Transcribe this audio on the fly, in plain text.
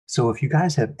So if you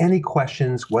guys have any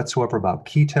questions whatsoever about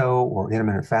keto or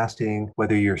intermittent fasting,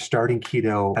 whether you're starting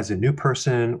keto as a new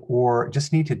person or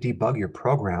just need to debug your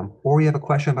program, or you have a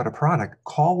question about a product,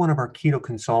 call one of our keto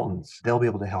consultants. They'll be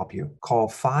able to help you. Call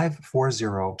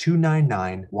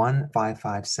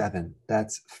 540-299-1557.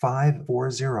 That's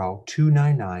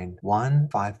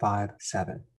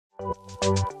 540-299-1557.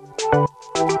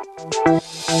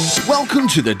 Welcome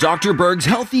to the Dr. Berg's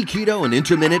Healthy Keto and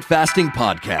Intermittent Fasting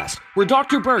Podcast, where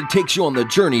Dr. Berg takes you on the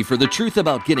journey for the truth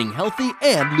about getting healthy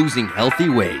and losing healthy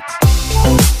weight.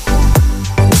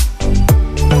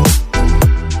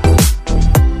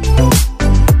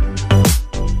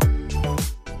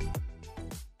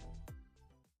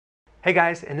 Hey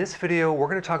guys, in this video, we're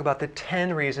going to talk about the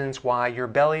 10 reasons why your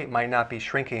belly might not be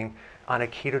shrinking on a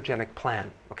ketogenic plan,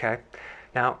 okay?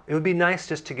 Now, it would be nice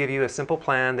just to give you a simple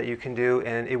plan that you can do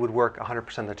and it would work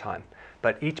 100% of the time.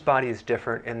 But each body is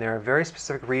different and there are very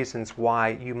specific reasons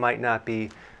why you might not be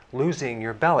losing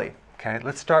your belly, okay?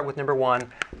 Let's start with number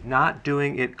one, not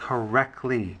doing it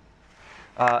correctly.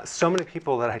 So many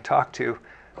people that I talk to,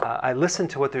 I listen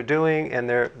to what they're doing and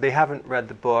they haven't read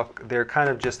the book. They're kind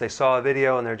of just, they saw a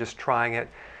video and they're just trying it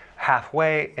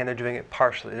halfway and they're doing it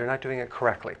partially. They're not doing it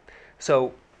correctly.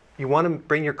 So you want to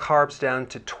bring your carbs down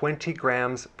to 20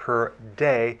 grams per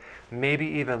day, maybe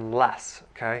even less,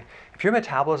 okay? If your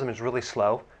metabolism is really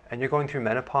slow and you're going through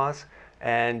menopause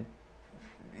and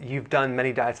you've done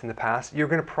many diets in the past, you're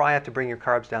going to probably have to bring your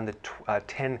carbs down to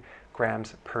 10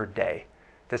 grams per day.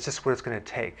 That's just what it's going to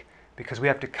take because we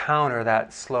have to counter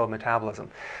that slow metabolism.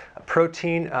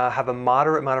 Protein, have a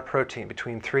moderate amount of protein,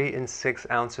 between 3 and 6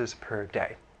 ounces per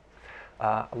day.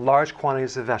 Large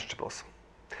quantities of vegetables.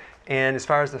 And as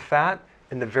far as the fat,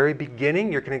 in the very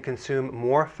beginning, you're going to consume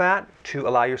more fat to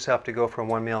allow yourself to go from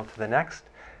one meal to the next.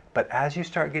 But as you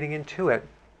start getting into it,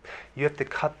 you have to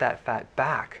cut that fat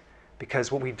back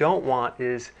because what we don't want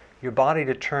is your body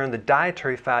to turn the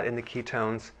dietary fat into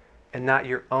ketones and not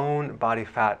your own body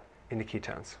fat into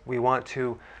ketones. We want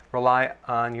to rely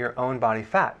on your own body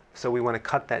fat. So we want to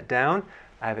cut that down.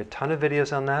 I have a ton of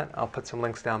videos on that. I'll put some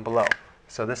links down below.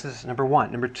 So this is number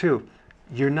one. Number two,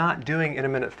 you're not doing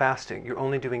intermittent fasting, you're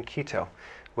only doing keto.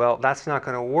 Well, that's not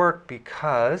going to work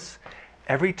because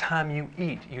every time you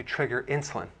eat, you trigger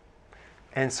insulin.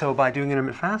 And so by doing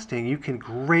intermittent fasting, you can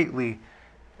greatly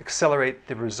accelerate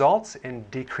the results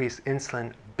and decrease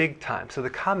insulin big time. So the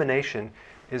combination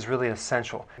is really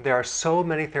essential. There are so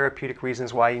many therapeutic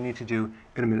reasons why you need to do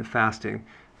intermittent fasting,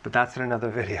 but that's in another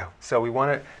video. So we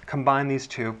want to combine these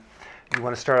two. You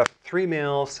want to start off 3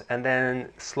 meals and then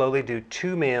slowly do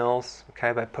 2 meals,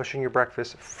 okay, by pushing your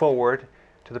breakfast forward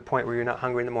to the point where you're not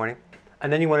hungry in the morning. And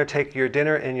then you want to take your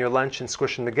dinner and your lunch and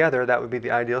squish them together. That would be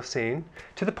the ideal scene.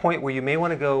 To the point where you may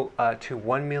want to go to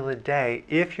 1 meal a day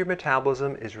if your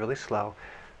metabolism is really slow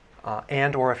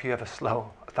and or if you have a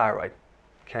slow thyroid.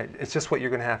 Okay, it's just what you're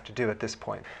going to have to do at this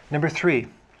point. Number 3,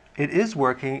 it is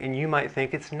working and you might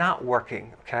think it's not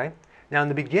working, okay? Now in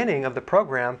the beginning of the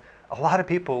program, a lot of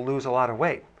people lose a lot of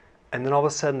weight and then all of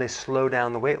a sudden they slow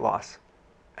down the weight loss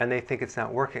and they think it's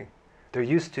not working. They're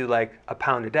used to like a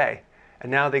pound a day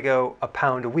and now they go a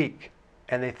pound a week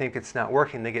and they think it's not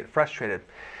working. They get frustrated.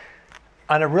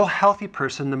 On a real healthy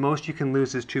person, the most you can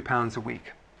lose is 2 pounds a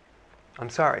week. I'm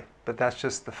sorry, but that's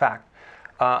just the fact.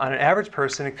 On an average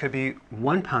person, it could be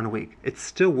 1 pound a week. It's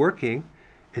still working.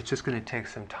 It's just going to take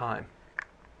some time.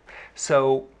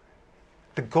 So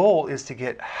the goal is to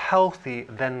get healthy,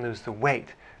 then lose the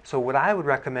weight. So what I would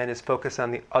recommend is focus on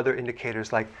the other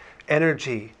indicators like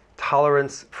energy,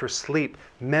 tolerance for sleep,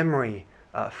 memory,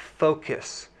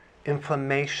 focus,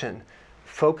 inflammation.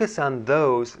 Focus on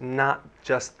those, not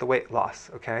just the weight loss,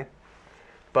 okay?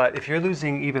 But if you're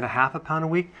losing even a half a pound a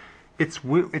week, it's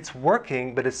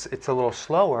working, but it's a little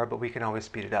slower, but we can always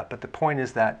speed it up. But the point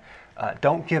is that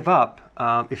don't give up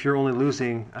if you're only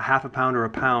losing a half a pound or a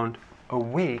pound a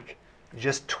week.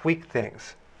 Just tweak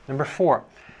things. Number 4,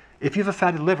 if you have a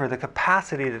fatty liver, the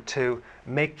capacity to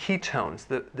make ketones,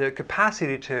 the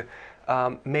capacity to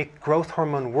make growth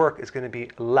hormone work is going to be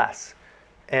less.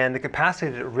 And the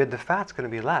capacity to rid the fat is going to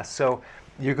be less. So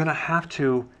you're going to have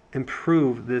to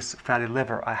improve this fatty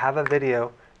liver. I have a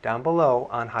video down below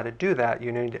on how to do that.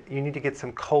 You need to get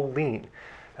some choline.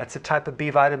 That's a type of B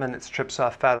vitamin that strips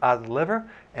off fat out of the liver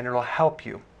and it'll help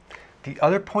you. The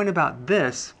other point about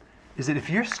this is that if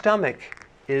your stomach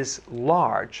is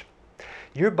large,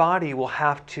 your body will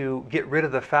have to get rid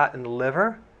of the fat in the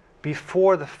liver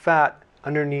before the fat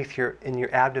underneath in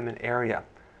your abdomen area.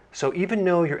 So even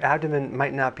though your abdomen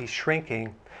might not be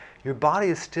shrinking, your body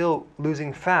is still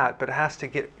losing fat, but it has to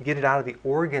get it out of the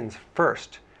organs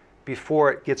first before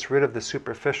it gets rid of the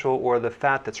superficial or the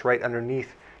fat that's right underneath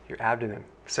your abdomen.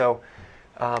 So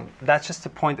that's just a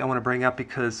point I want to bring up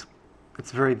because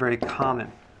it's very, very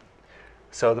common.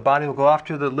 So the body will go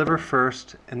after the liver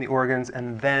first and the organs,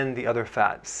 and then the other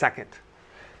fat second.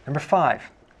 Number 5,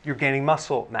 you're gaining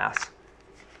muscle mass.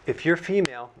 If you're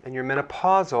female and you're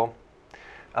menopausal,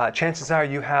 chances are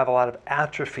you have a lot of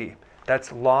atrophy.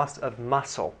 That's loss of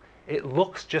muscle. It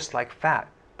looks just like fat,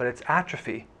 but it's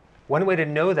atrophy. One way to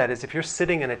know that is if you're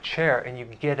sitting in a chair and you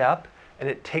get up and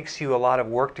it takes you a lot of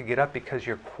work to get up because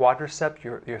your quadricep,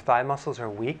 your thigh muscles are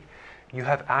weak, you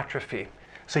have atrophy.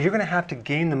 So you're going to have to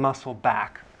gain the muscle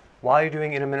back while you're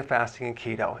doing intermittent fasting and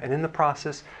keto. And in the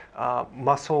process,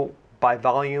 muscle by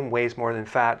volume weighs more than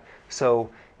fat. So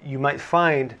you might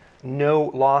find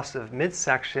no loss of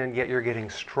midsection, yet you're getting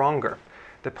stronger.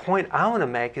 The point I want to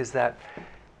make is that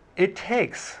it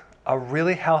takes a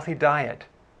really healthy diet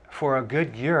for a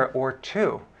good year or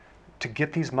two to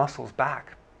get these muscles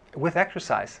back with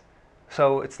exercise.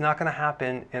 So it's not going to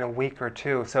happen in a week or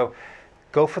two. So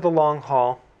go for the long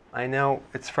haul. I know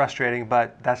it's frustrating,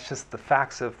 but that's just the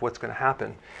facts of what's going to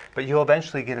happen. But you'll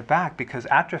eventually get it back because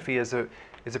atrophy is a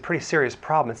pretty serious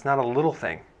problem. It's not a little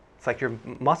thing. It's like your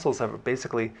muscles are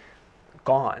basically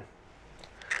gone.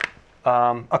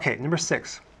 Okay, number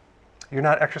 6. You're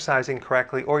not exercising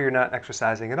correctly or you're not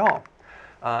exercising at all.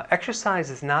 Exercise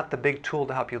is not the big tool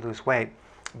to help you lose weight,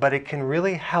 but it can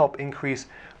really help increase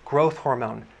growth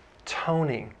hormone,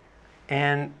 toning,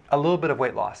 and a little bit of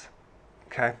weight loss.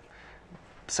 Okay?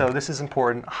 So this is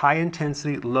important. High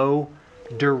intensity, low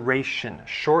duration.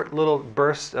 Short little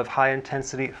bursts of high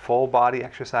intensity, full body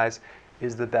exercise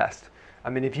is the best. I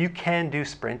mean, if you can do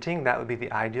sprinting, that would be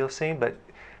the ideal scene, but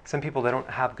some people, they don't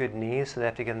have good knees, so they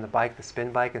have to get on the bike, the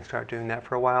spin bike, and start doing that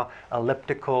for a while.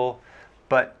 Elliptical.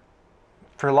 But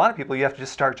for a lot of people, you have to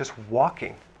just start just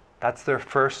walking. That's their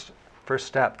first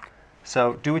step.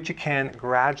 So do what you can,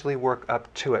 gradually work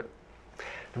up to it.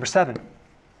 Number 7,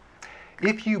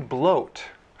 if you bloat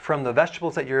from the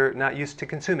vegetables that you're not used to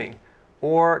consuming,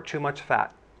 or too much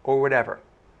fat, or whatever,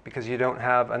 because you don't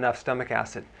have enough stomach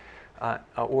acid,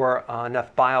 or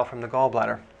enough bile from the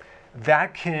gallbladder,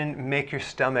 that can make your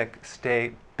stomach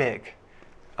stay big.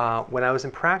 When I was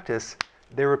in practice,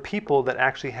 there were people that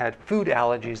actually had food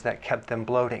allergies that kept them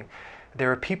bloating. There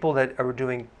were people that were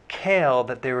doing kale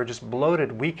that they were just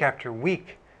bloated week after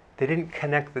week. They didn't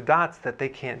connect the dots that they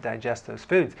can't digest those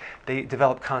foods. They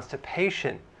developed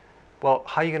constipation. Well,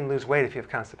 how are you going to lose weight if you have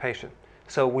constipation?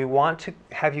 So we want to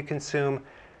have you consume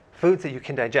foods that you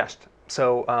can digest.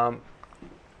 So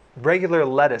regular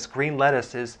lettuce, green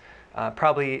lettuce, is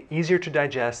probably easier to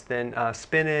digest than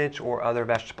spinach or other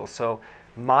vegetables. So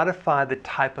modify the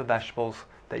type of vegetables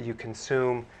that you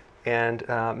consume and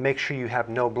make sure you have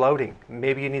no bloating.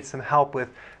 Maybe you need some help with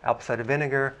apple cider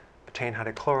vinegar, betaine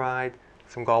hydrochloride,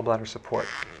 some gallbladder support.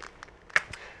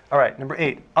 All right, number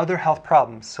 8, other health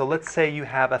problems. So let's say you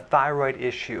have a thyroid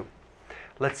issue.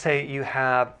 Let's say you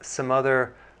have some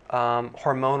other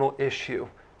hormonal issue.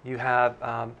 You have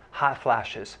hot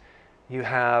flashes. You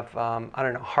have, I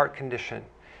don't know, heart condition.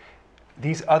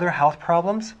 These other health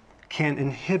problems can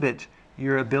inhibit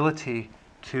your ability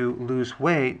to lose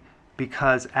weight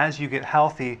because as you get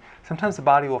healthy, sometimes the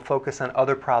body will focus on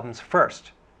other problems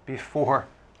first before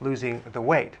losing the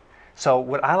weight. So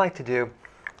what I like to do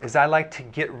is I like to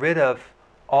get rid of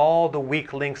all the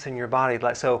weak links in your body.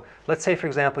 So let's say, for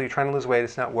example, you're trying to lose weight,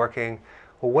 it's not working.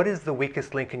 Well, what is the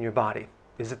weakest link in your body?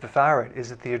 Is it the thyroid?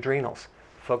 Is it the adrenals?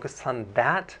 Focus on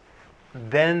that,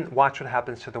 then watch what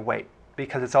happens to the weight,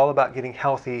 because it's all about getting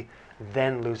healthy,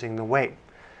 then losing the weight.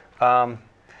 All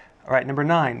right, number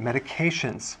 9,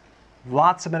 medications.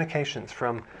 Lots of medications,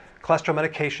 from cholesterol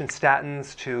medications,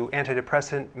 statins, to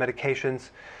antidepressant medications,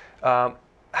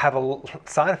 have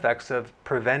side effects of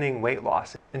preventing weight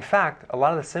loss. In fact, a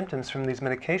lot of the symptoms from these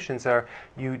medications are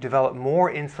you develop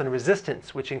more insulin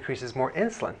resistance, which increases more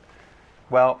insulin.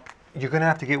 Well, you're going to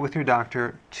have to get with your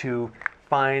doctor to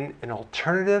find an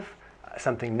alternative,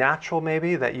 something natural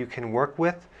maybe that you can work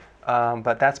with,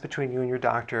 but that's between you and your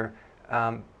doctor,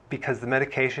 because the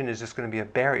medication is just going to be a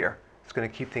barrier. It's going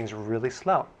to keep things really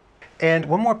slow. And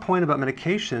one more point about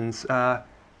medications.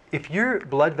 If your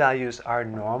blood values are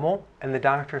normal and the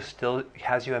doctor still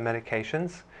has you on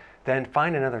medications, then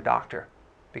find another doctor,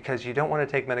 because you don't want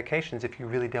to take medications if you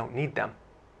really don't need them.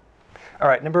 All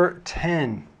right, number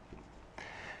 10.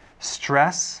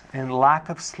 Stress and lack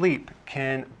of sleep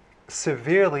can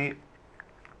severely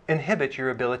inhibit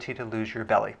your ability to lose your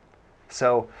belly.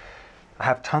 So I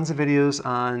have tons of videos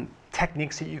on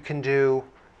techniques that you can do,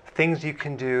 things you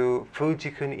can do, foods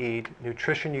you can eat,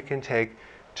 nutrition you can take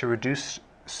to reduce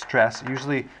stress,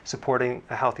 usually supporting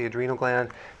a healthy adrenal gland,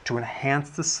 to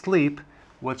enhance the sleep,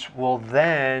 which will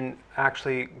then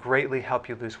actually greatly help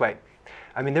you lose weight.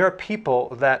 I mean, there are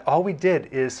people that all we did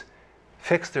is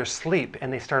fix their sleep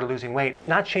and they started losing weight,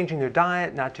 not changing their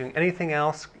diet, not doing anything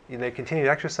else. They continued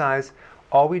to exercise.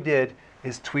 All we did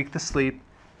is tweak the sleep,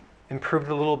 improved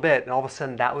it a little bit, and all of a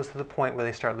sudden that was to the point where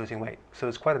they start losing weight. So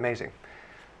it's quite amazing.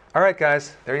 All right,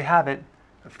 guys, there you have it.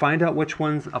 Find out which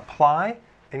ones apply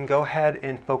and go ahead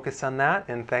and focus on that.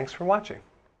 And thanks for watching.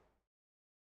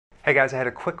 Hey guys, I had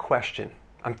a quick question.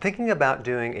 I'm thinking about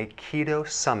doing a keto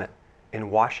summit in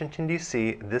Washington,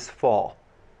 D.C. this fall.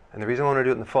 And the reason I want to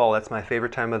do it in the fall, that's my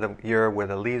favorite time of the year where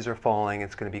the leaves are falling.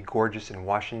 It's going to be gorgeous in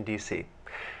Washington, D.C.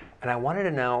 And I wanted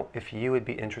to know if you would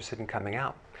be interested in coming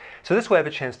out. So this way I have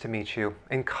a chance to meet you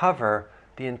and cover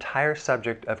the entire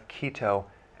subject of keto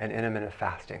and intermittent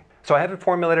fasting. So I haven't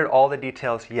formulated all the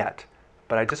details yet,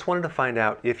 but I just wanted to find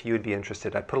out if you would be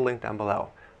interested. I put a link down below.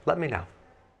 Let me know.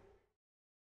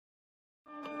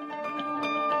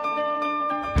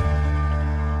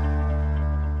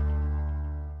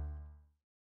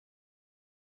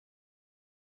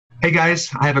 Hey guys,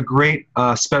 I have a great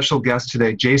special guest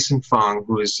today, Jason Fung,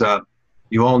 who is,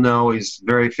 you all know, he's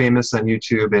very famous on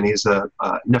YouTube, and he's a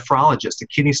nephrologist, a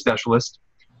kidney specialist.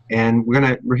 And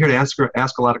we're here to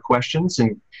ask a lot of questions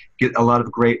and get a lot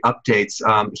of great updates.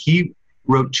 He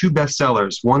wrote 2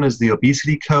 bestsellers. One is The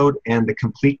Obesity Code and The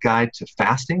Complete Guide to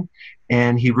Fasting.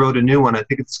 And he wrote a new one, I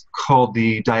think it's called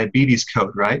The Diabetes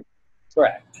Code, right?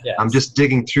 Correct, yes. I'm just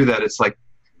digging through that. It's like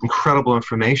incredible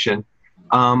information.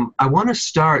 I want to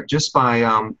start just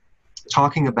by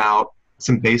talking about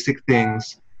some basic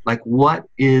things, like what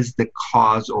is the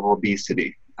cause of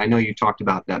obesity? I know you talked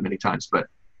about that many times, but...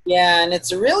 Yeah, and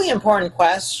it's a really important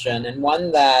question, and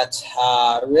one that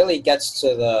really gets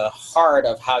to the heart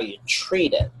of how you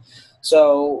treat it.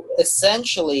 So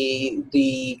essentially,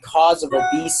 the cause of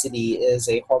obesity is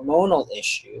a hormonal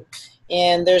issue.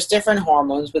 And there's different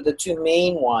hormones, but the 2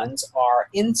 main ones are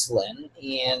insulin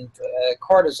and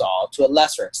cortisol to a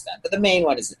lesser extent. But the main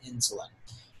one is insulin.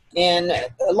 And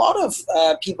a lot of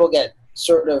people get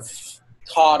sort of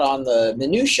caught on the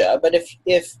minutia, but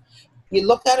if you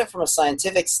look at it from a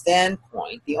scientific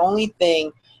standpoint, the only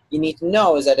thing you need to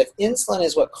know is that if insulin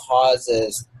is what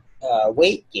causes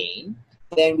weight gain,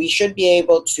 then we should be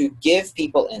able to give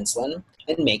people insulin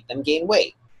and make them gain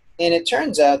weight. And it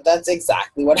turns out that's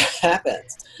exactly what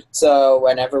happens. So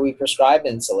whenever we prescribe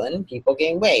insulin, people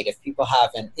gain weight. If people have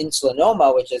an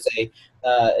insulinoma, which is a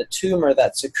tumor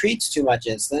that secretes too much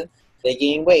insulin, they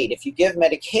gain weight. If you give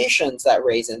medications that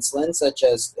raise insulin, such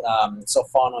as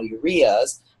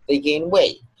sulfonylureas, they gain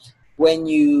weight.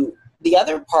 The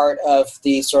other part of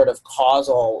the sort of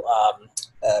causal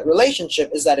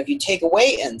relationship is that if you take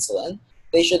away insulin,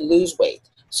 they should lose weight.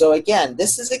 So again,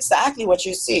 this is exactly what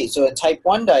you see. So in type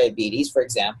 1 diabetes, for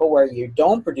example, where you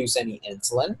don't produce any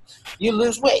insulin, you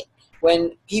lose weight.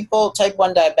 When type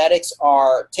 1 diabetics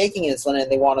are taking insulin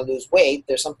and they want to lose weight,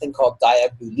 there's something called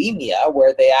diabulimia,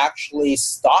 where they actually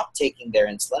stop taking their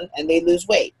insulin and they lose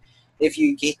weight. If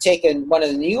you take one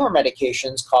of the newer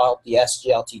medications called the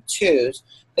SGLT2s,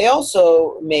 they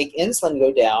also make insulin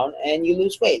go down and you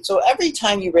lose weight. So every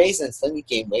time you raise insulin, you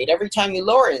gain weight. Every time you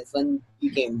lower insulin,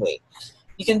 you gain weight.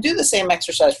 You can do the same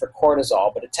exercise for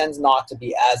cortisol, but it tends not to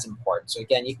be as important. So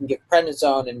again, you can give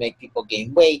prednisone and make people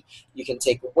gain weight. You can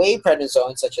take away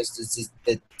prednisone, such as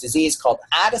the disease called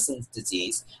Addison's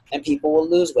disease, and people will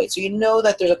lose weight. So you know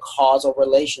that there's a causal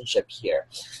relationship here.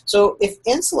 So if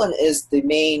insulin is the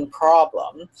main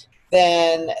problem,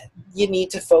 then you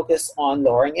need to focus on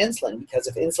lowering insulin, because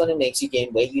if insulin makes you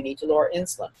gain weight, you need to lower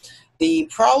insulin. The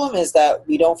problem is that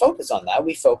we don't focus on that.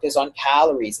 We focus on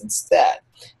calories instead.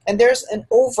 And there's an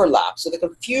overlap. So the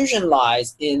confusion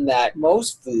lies in that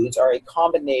most foods are a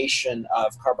combination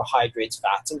of carbohydrates,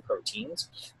 fats, and proteins.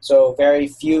 So very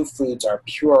few foods are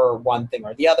pure one thing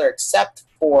or the other, except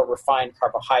for refined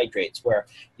carbohydrates, where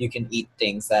you can eat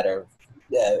things that are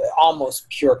almost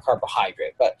pure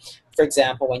carbohydrate. But for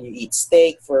example, when you eat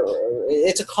steak,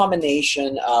 it's a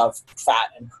combination of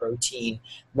fat and protein.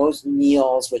 Most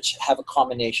meals which have a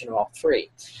combination of all 3.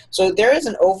 So there is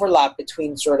an overlap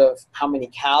between sort of how many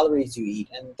calories you eat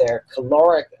and their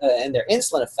caloric and their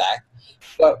insulin effect.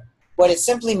 But what it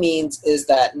simply means is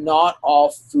that not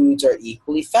all foods are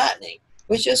equally fattening,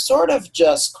 which is sort of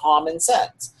just common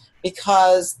sense,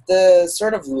 because the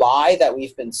sort of lie that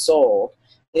we've been sold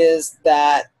is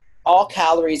that all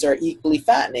calories are equally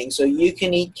fattening. So you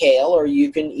can eat kale or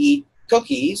you can eat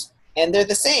cookies and they're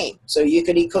the same. So you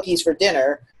could eat cookies for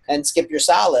dinner and skip your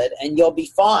salad and you'll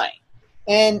be fine.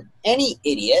 And any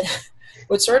idiot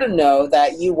would sort of know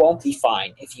that you won't be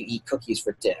fine if you eat cookies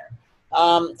for dinner.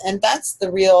 And that's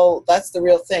the real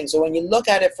thing. So when you look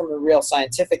at it from a real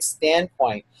scientific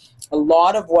standpoint, a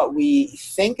lot of what we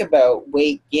think about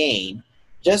weight gain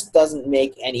just doesn't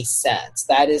make any sense.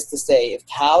 That is to say, if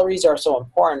calories are so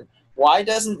important, why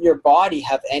doesn't your body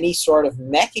have any sort of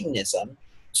mechanism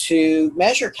to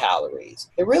measure calories?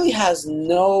 It really has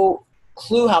no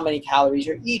clue how many calories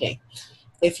you're eating.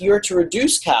 If you're to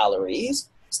reduce calories,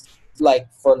 like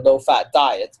for low-fat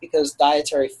diets, because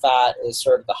dietary fat is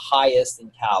sort of the highest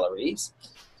in calories.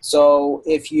 So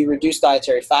if you reduce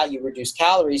dietary fat, you reduce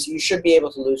calories, you should be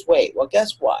able to lose weight. Well,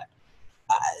 guess what?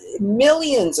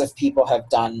 Millions of people have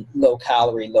done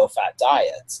low-calorie, low-fat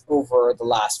diets over the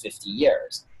last 50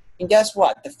 years. And guess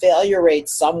what? The failure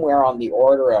rate's somewhere on the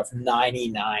order of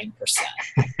 99%.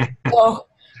 So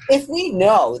if we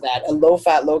know that a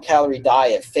low-fat, low-calorie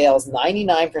diet fails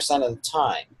 99% of the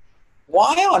time,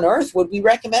 why on earth would we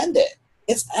recommend it?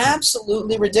 It's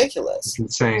absolutely ridiculous. It's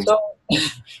insane. So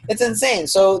it's insane.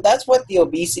 So that's what the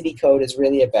obesity code is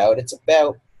really about. It's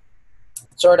about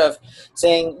sort of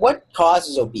saying what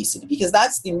causes obesity, because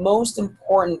that's the most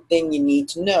important thing you need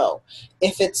to know.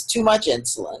 If it's too much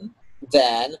insulin,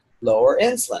 then lower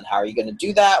insulin. How are you going to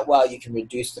do that? Well, you can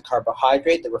reduce the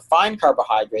carbohydrate, the refined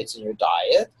carbohydrates in your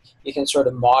diet. You can sort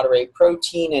of moderate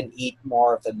protein and eat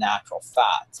more of the natural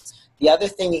fats. The other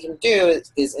thing you can do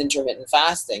is intermittent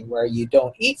fasting, where you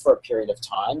don't eat for a period of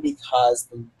time, because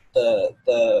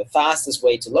the fastest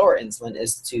way to lower insulin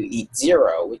is to eat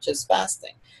zero, which is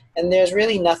fasting. And there's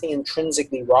really nothing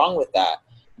intrinsically wrong with that.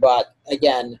 But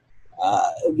again,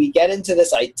 we get into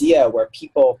this idea where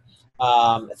people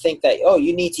think that, oh,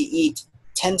 you need to eat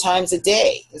 10 times a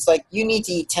day. It's like, you need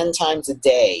to eat 10 times a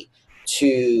day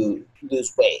to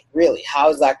lose weight. Really, how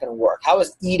is that going to work? How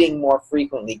is eating more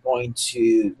frequently going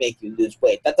to make you lose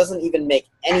weight? That doesn't even make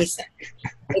any sense.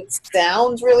 It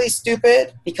sounds really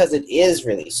stupid because it is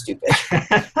really stupid.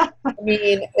 I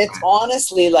mean, it's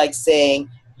honestly like saying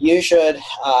you should,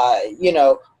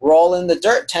 roll in the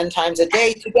dirt 10 times a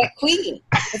day to get clean.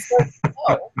 It's like,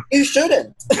 no, you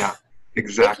shouldn't. Yeah,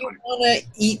 exactly. If you want to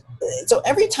eat, so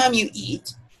every time you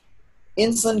eat,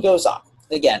 insulin goes up.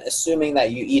 Again, assuming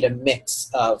that you eat a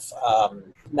mix of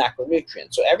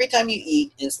macronutrients. So every time you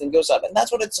eat, insulin goes up, and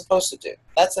that's what it's supposed to do.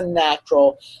 That's a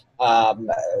natural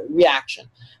reaction.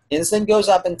 Insulin goes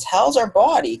up and tells our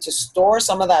body to store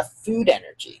some of that food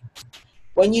energy.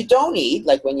 When you don't eat,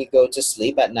 like when you go to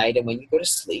sleep at night and when you go to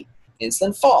sleep,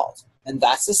 insulin falls. And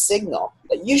that's a signal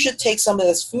that you should take some of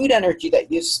this food energy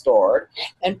that you've stored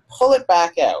and pull it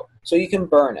back out so you can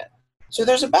burn it. So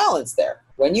there's a balance there.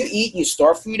 When you eat, you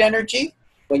store food energy.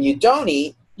 When you don't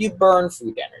eat, you burn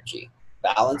food energy.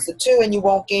 Balance the two and you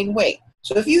won't gain weight.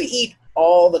 So if you eat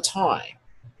all the time,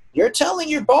 you're telling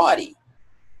your body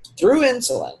through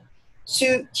insulin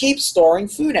to keep storing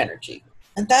food energy.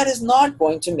 And that is not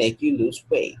going to make you lose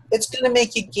weight. It's going to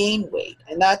make you gain weight.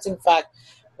 And that's, in fact,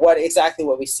 exactly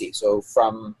what we see. So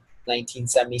from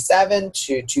 1977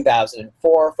 to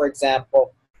 2004, for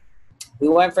example, we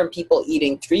went from people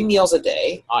eating 3 meals a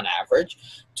day on average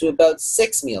to about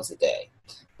 6 meals a day.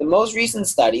 The most recent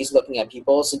studies looking at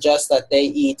people suggest that they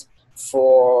eat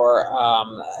for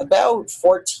about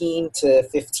 14 to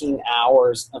 15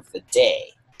 hours of the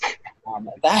day.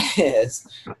 That is,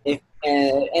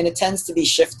 and it tends to be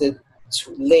shifted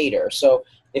to later. So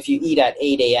if you eat at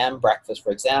 8 a.m. breakfast,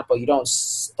 for example, you don't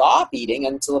stop eating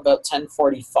until about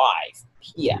 10:45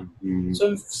 p.m. Mm-hmm.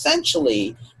 So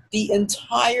essentially, the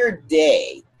entire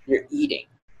day you're eating,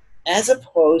 as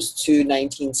opposed to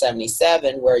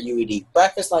 1977, where you would eat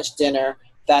breakfast, lunch, dinner,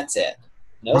 that's it.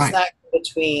 No snack in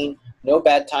between, no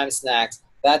bedtime snacks,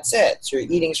 that's it. So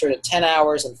you're eating sort of 10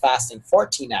 hours and fasting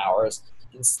 14 hours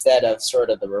instead of sort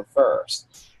of the reverse.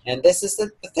 And this is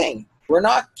the thing. We're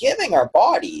not giving our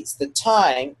bodies the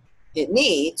time it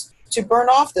needs to burn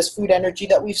off this food energy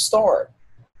that we've stored.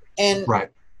 And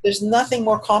there's nothing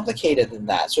more complicated than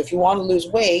that. So if you want to lose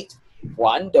weight,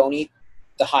 1, don't eat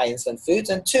the high insulin foods,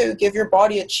 and 2, give your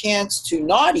body a chance to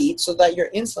not eat so that your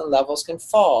insulin levels can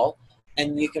fall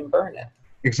and you can burn it.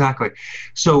 Exactly.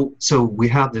 So we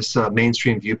have this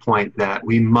mainstream viewpoint that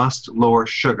we must lower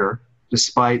sugar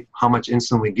despite how much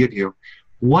insulin we give you.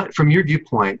 What, from your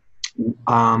viewpoint,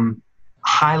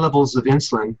 high levels of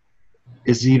insulin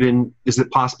is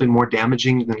it possibly more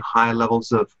damaging than high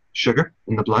levels of sugar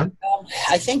in the blood?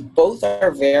 I think both are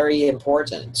very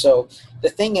important. So the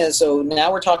thing is, so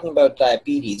now we're talking about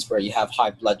diabetes where you have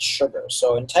high blood sugar.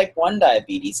 So in type 1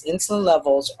 diabetes, insulin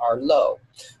levels are low.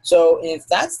 So if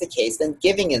that's the case, then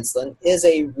giving insulin is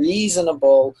a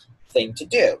reasonable thing to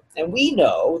do. And we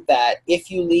know that if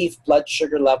you leave blood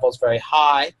sugar levels very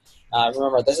high,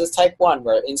 Remember, this is type 1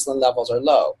 where insulin levels are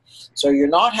low. So you're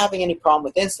not having any problem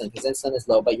with insulin because insulin is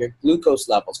low, but your glucose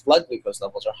levels, blood glucose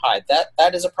levels are high.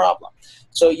 That is a problem.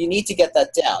 So you need to get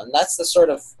that down. And that's the sort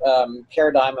of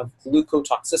paradigm of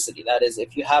glucotoxicity. That is,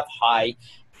 if you have high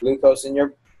glucose in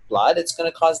your blood, it's going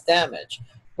to cause damage.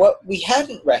 What we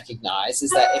haven't recognized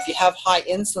is that if you have high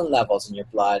insulin levels in your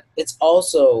blood, it's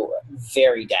also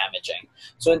very damaging.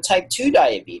 So in type 2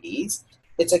 diabetes,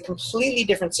 it's a completely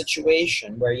different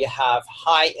situation where you have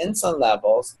high insulin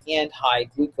levels and high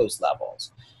glucose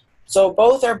levels. So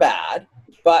both are bad,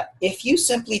 but if you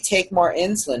simply take more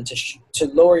insulin to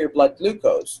lower your blood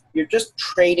glucose, you're just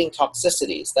trading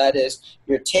toxicities. That is,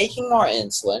 you're taking more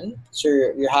insulin, so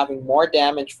you're having more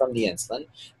damage from the insulin,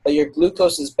 but your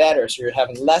glucose is better, so you're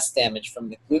having less damage from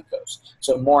the glucose.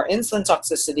 So more insulin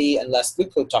toxicity and less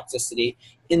glucose toxicity.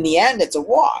 In the end, it's a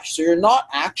wash. So you're not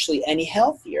actually any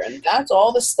healthier. And that's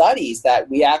all the studies that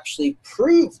we actually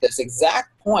proved this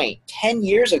exact point 10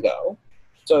 years ago.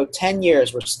 So 10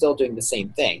 years, we're still doing the same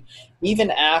thing.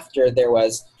 Even after there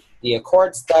was the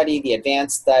Accord study, the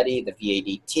Advanced study, the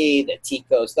VADT, the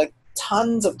TICOS, like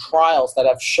tons of trials that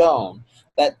have shown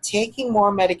that taking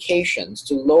more medications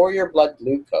to lower your blood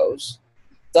glucose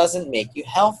doesn't make you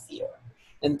healthier.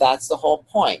 And that's the whole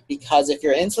point. Because if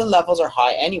your insulin levels are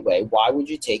high anyway, why would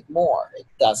you take more? It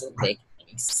doesn't make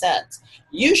any sense.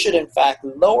 You should, in fact,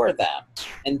 lower them.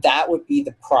 And that would be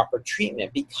the proper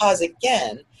treatment. Because,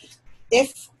 again,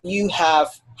 if you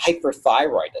have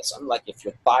hyperthyroidism, like if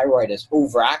your thyroid is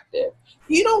overactive,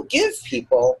 you don't give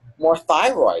people more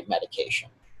thyroid medication,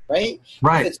 right?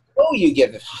 Right. If it's low, you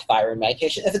give thyroid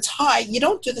medication. If it's high, you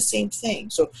don't do the same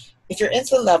thing. So if your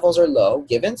insulin levels are low,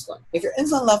 give insulin. If your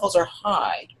insulin levels are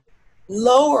high,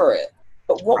 lower it.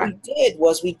 But what we did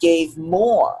was we gave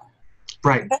more.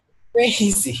 Right. That's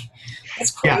crazy.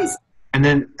 That's crazy. Yeah.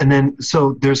 And then,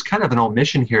 so there's kind of an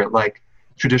omission here, like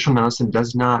traditional medicine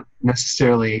does not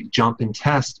necessarily jump and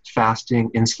test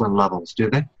fasting insulin levels, do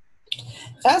they?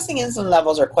 Fasting insulin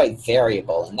levels are quite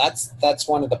variable, and that's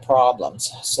one of the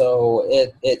problems. So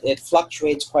it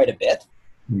fluctuates quite a bit.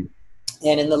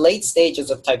 And in the late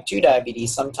stages of type 2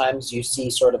 diabetes, sometimes you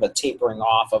see sort of a tapering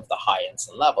off of the high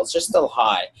insulin levels. They're still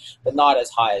high, but not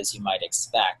as high as you might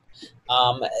expect.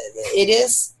 I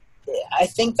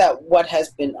think that what has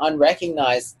been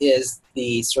unrecognized is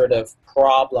the sort of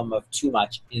problem of too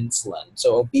much insulin.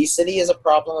 So obesity is a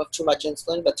problem of too much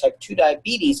insulin, but type 2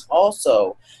 diabetes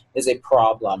also is a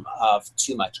problem of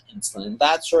too much insulin.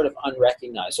 That's sort of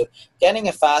unrecognized. So getting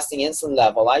a fasting insulin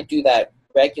level, I do that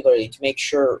regularly to make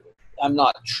sure I'm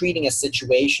not treating a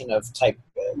situation of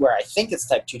where I think it's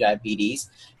type 2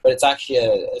 diabetes, but it's actually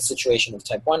a situation of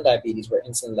type 1 diabetes where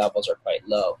insulin levels are quite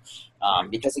low.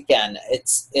 Because again,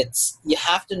 it's you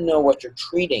have to know what you're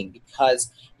treating, because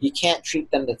you can't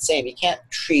treat them the same. You can't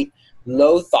treat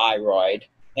low thyroid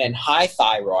and high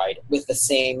thyroid with the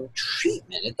same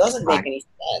treatment. It doesn't make any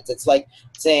sense. It's like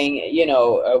saying,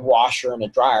 a washer and a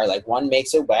dryer, like one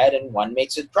makes it wet and one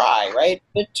makes it dry, right?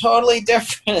 They're totally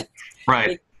different.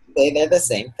 Right. They're the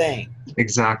same thing.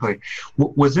 Exactly.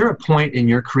 Was there a point in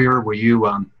your career where you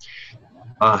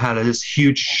had this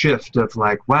huge shift of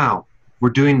like, wow,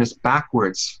 we're doing this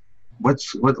backwards? What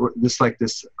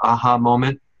this aha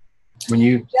moment when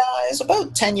you? Yeah, it's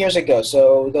about 10 years ago.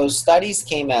 So those studies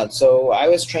came out. So I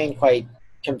was trained quite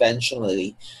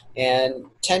conventionally. And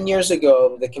 10 years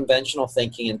ago, the conventional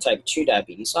thinking in type 2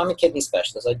 diabetes, so I'm a kidney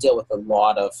specialist. I deal with a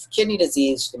lot of kidney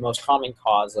disease, the most common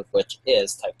cause of which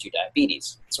is type 2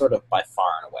 diabetes, sort of by far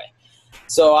and away.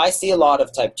 So I see a lot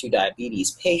of type 2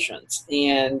 diabetes patients,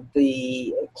 and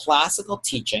the classical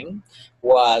teaching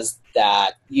was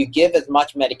that you give as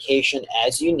much medication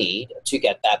as you need to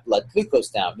get that blood glucose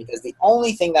down, because the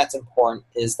only thing that's important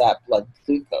is that blood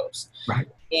glucose. Right.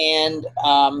 And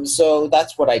so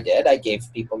that's what I did. I gave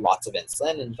people lots of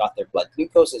insulin and got their blood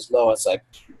glucose as low as I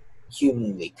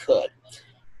humanly could.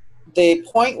 The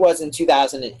point was in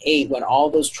 2008 when all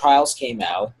those trials came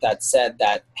out that said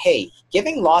that, hey,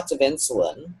 giving lots of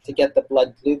insulin to get the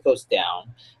blood glucose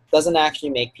down doesn't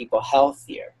actually make people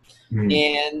healthier.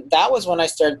 And that was when I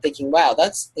started thinking, wow,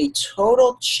 that's a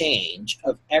total change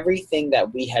of everything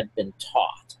that we had been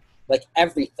taught. Like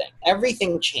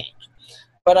everything changed.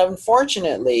 But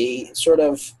unfortunately, sort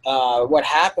of what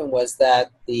happened was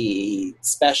that the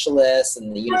specialists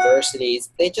and the universities,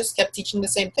 they just kept teaching the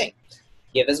same thing.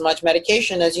 Give as much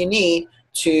medication as you need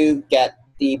to get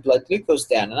the blood glucose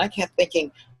down. And I kept thinking,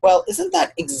 well, isn't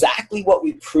that exactly what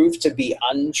we proved to be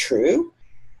untrue?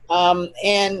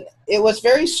 And it was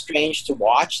very strange to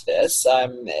watch this.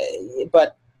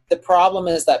 But the problem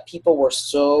is that people were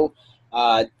so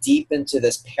deep into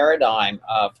this paradigm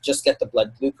of just get the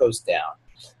blood glucose down,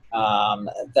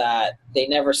 that they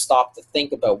never stopped to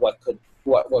think about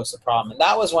what was the problem. And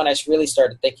that was when I really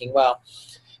started thinking, well,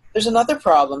 there's another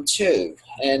problem too.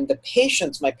 And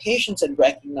my patients had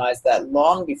recognized that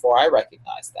long before I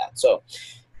recognized that. So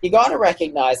you got to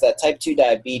recognize that type 2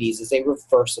 diabetes is a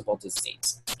reversible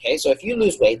disease. Okay, so if you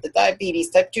lose weight, the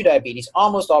type 2 diabetes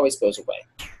almost always goes away.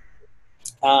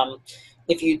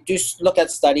 If you do look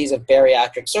at studies of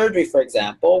bariatric surgery, for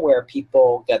example, where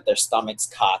people get their stomachs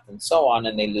cut and so on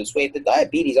and they lose weight, the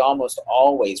diabetes almost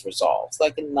always resolves,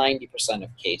 like in 90%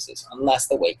 of cases, unless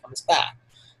the weight comes back.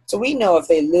 So we know if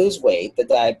they lose weight, the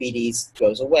diabetes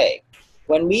goes away.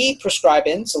 When we prescribe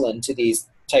insulin to these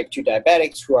type 2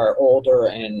 diabetics who are older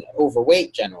and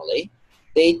overweight generally,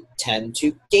 they tend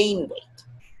to gain weight.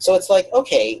 So it's like,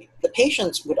 okay, the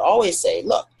patients would always say,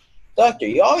 look, doctor,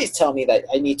 you always tell me that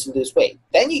I need to lose weight.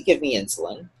 Then you give me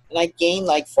insulin, and I gain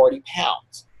like 40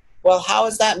 pounds. Well, how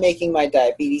is that making my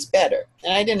diabetes better?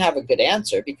 And I didn't have a good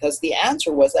answer because the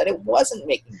answer was that it wasn't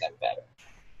making them better.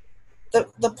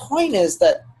 The point is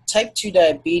that type 2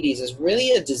 diabetes is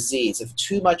really a disease of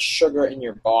too much sugar in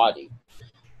your body.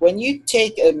 When you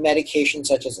take a medication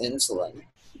such as insulin,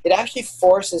 it actually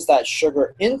forces that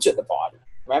sugar into the body.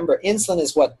 Remember, insulin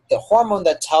is the hormone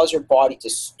that tells your body to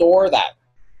store that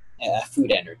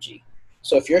food energy.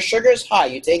 So if your sugar is high,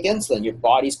 you take insulin, your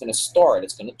body's going to store it.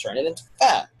 It's going to turn it into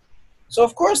fat. So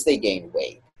of course they gain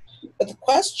weight. But the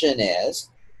question is,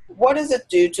 what does it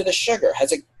do to the sugar?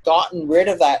 Has it gotten rid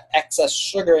of that excess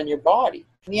sugar in your body?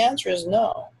 And the answer is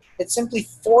no. It simply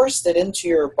forced it into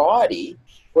your body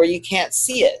where you can't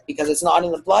see it because it's not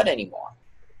in the blood anymore.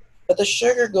 But the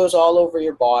sugar goes all over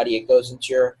your body. It goes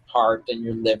into your heart and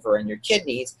your liver and your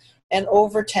kidneys. And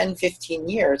over 10, 15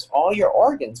 years, all your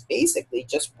organs basically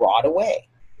just rot away.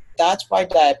 That's why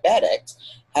diabetics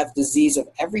have disease of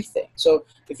everything. So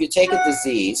if you take a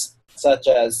disease such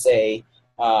as, say,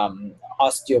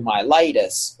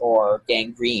 osteomyelitis or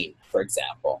gangrene, for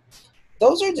example,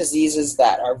 those are diseases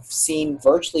that are seen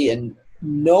virtually in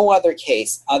no other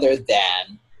case other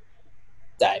than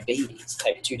diabetes,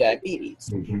 type 2 diabetes.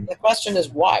 Mm-hmm. The question is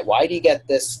why? Why do you get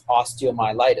this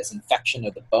osteomyelitis, infection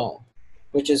of the bone,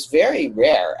 which is very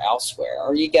rare elsewhere?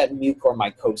 Or you get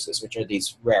mucormycosis, which are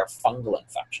these rare fungal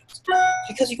infections.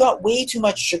 Because you got way too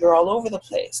much sugar all over the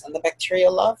place, and the bacteria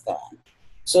love that.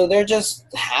 So they're just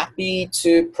happy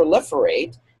to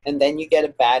proliferate, and then you get a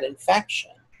bad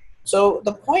infection. So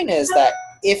the point is that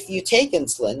if you take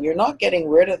insulin, you're not getting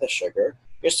rid of the sugar,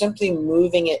 you're simply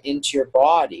moving it into your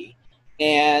body.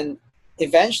 And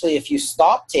eventually, if you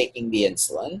stop taking the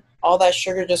insulin, all that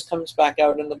sugar just comes back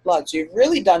out in the blood. So you've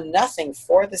really done nothing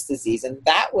for this disease. And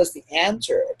that was the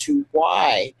answer to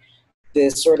why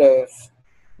this sort of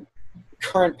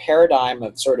current paradigm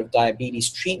of sort of diabetes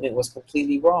treatment was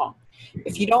completely wrong.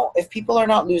 If people are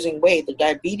not losing weight, the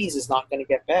diabetes is not going to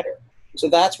get better. So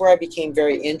that's where I became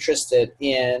very interested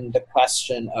in the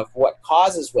question of what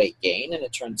causes weight gain, and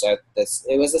it turns out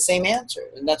it was the same answer,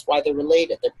 and that's why they're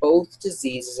related. They're both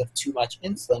diseases of too much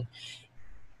insulin.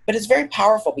 But it's very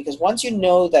powerful because once you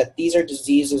know that these are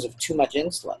diseases of too much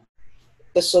insulin,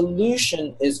 the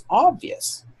solution is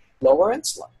obvious: lower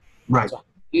insulin. Right. So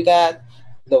do that,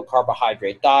 low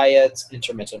carbohydrate diets,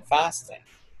 intermittent fasting.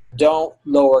 Don't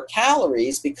lower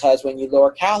calories, because when you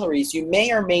lower calories, you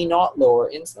may or may not lower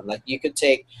insulin. Like you could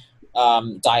take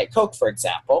Diet Coke, for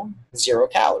example, 0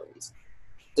 calories.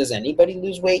 Does anybody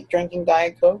lose weight drinking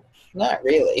Diet Coke? Not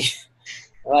really.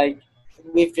 Like,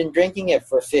 we've been drinking it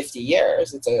for 50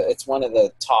 years. It's one of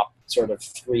the top sort of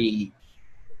 3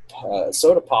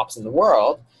 soda pops in the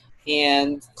world.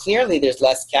 And clearly there's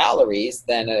less calories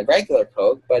than a regular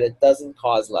Coke, but it doesn't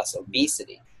cause less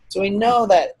obesity. So we know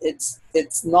that it's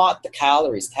not the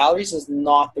calories. Calories is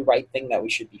not the right thing that we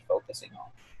should be focusing on.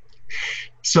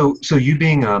 So you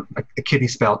being a kidney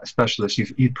specialist,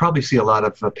 you probably see a lot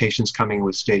of patients coming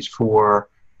with stage 4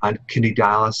 on kidney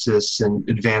dialysis and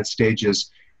advanced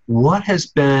stages. What has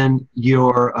been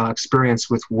your experience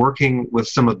with working with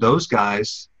some of those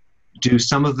guys? Do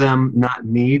some of them not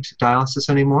need dialysis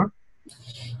anymore?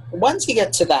 Once you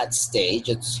get to that stage,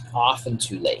 it's often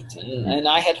too late. And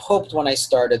I had hoped when I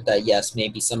started that, yes,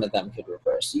 maybe some of them could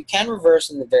reverse. You can reverse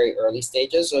in the very early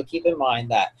stages, so keep in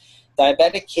mind that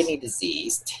diabetic kidney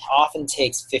disease often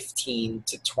takes 15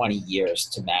 to 20 years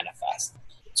to manifest.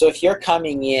 So if you're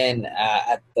coming in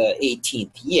at the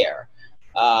 18th year,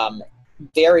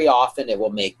 very often it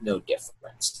will make no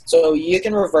difference. So you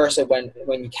can reverse it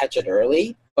when you catch it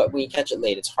early, but when you catch it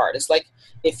late, it's hard. It's like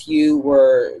if you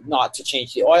were not to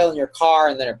change the oil in your car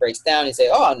and then it breaks down, you say,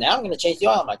 oh, now I'm going to change the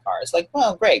oil in my car. It's like,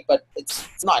 well, great, but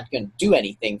it's not going to do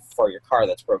anything for your car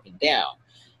that's broken down.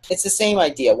 it's the same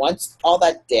idea. Once all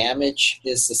that damage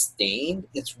is sustained,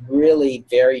 it's really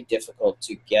very difficult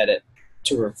to get it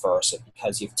to reverse it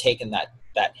because you've taken that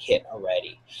hit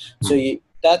already. So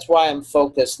that's why I'm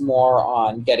focused more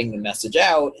on getting the message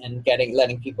out and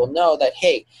letting people know that,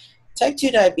 hey, type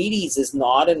 2 diabetes is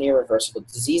not an irreversible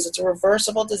disease. It's a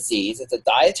reversible disease. It's a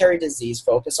dietary disease.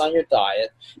 Focus on your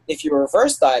diet. If you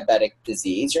reverse diabetic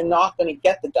disease, you're not going to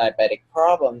get the diabetic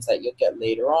problems that you'll get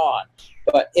later on.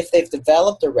 But if they've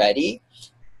developed already,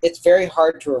 it's very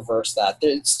hard to reverse that.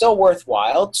 It's still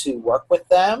worthwhile to work with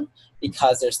them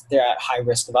because they're at high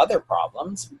risk of other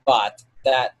problems, but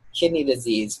that kidney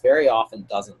disease very often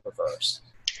doesn't reverse.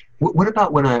 What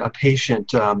about when a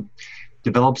patient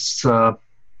develops a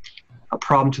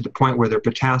problem to the point where their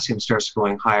potassium starts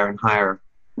going higher and higher?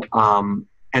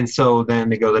 And so then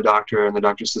they go to the doctor, and the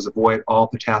doctor says, avoid all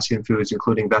potassium foods,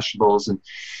 including vegetables. And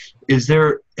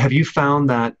have you found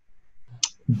that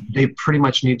they pretty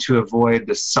much need to avoid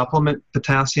the supplement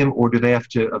potassium, or do they have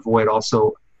to avoid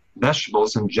also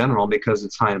vegetables in general because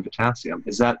it's high in potassium?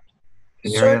 Is that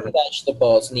an area certain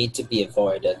vegetables need to be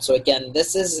avoided. So again,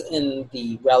 this is in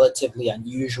the relatively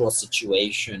unusual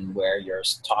situation where you're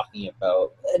talking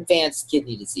about advanced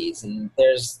kidney disease, and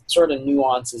there's sort of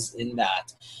nuances in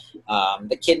that.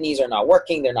 The kidneys are not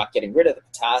working, they're not getting rid of the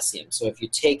potassium. So if you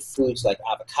take foods like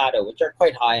avocado, which are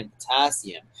quite high in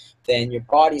potassium, then your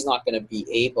body's not going to be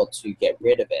able to get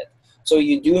rid of it. So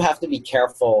you do have to be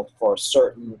careful for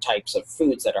certain types of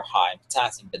foods that are high in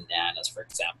potassium, bananas, for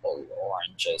example,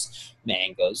 oranges,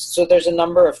 mangoes. So there's a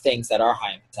number of things that are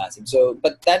high in potassium. So,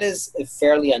 but that is a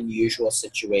fairly unusual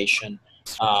situation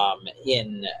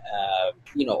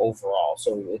overall.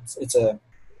 So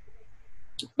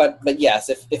but yes,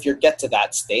 if you get to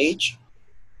that stage,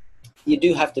 you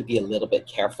do have to be a little bit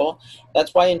careful.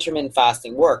 That's why intermittent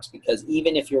fasting works, because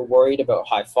even if you're worried about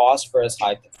high phosphorus,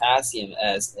 high potassium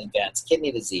as advanced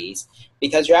kidney disease,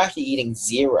 because you're actually eating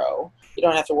zero, you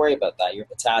don't have to worry about that. Your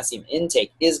potassium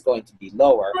intake is going to be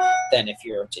lower than if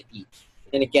you were to eat.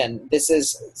 And again, this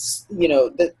is,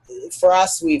 for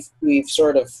us, we've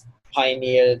sort of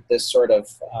pioneered this sort of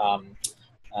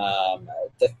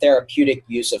the therapeutic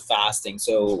use of fasting.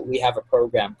 So we have a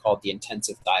program called the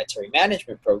Intensive Dietary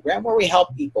Management Program where we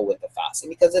help people with the fasting,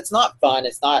 because it's not fun,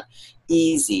 it's not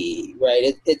easy,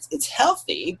 right? It's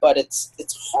healthy, but it's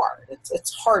hard.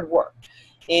 It's hard work.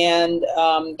 And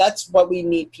that's what we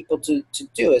need people to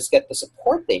do, is get the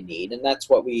support they need. And that's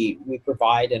what we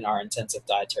provide in our Intensive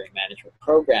Dietary Management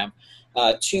Program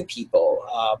to people.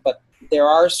 But there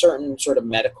are certain sort of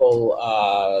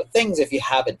medical things. If you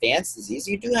have advanced disease,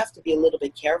 you do have to be a little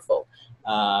bit careful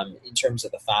in terms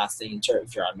of the fasting.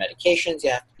 If you're on medications,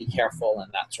 you have to be careful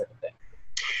and that sort of thing.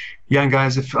 Yeah, and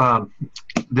guys, I'm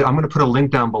going to put a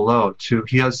link down below to,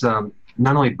 he has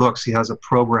not only books, he has a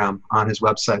program on his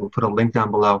website. We'll put a link down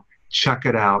below. Check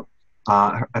it out.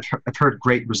 I've heard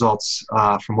great results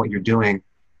from what you're doing,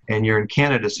 and you're in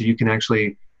Canada, so you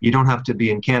don't have to be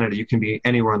in Canada. You can be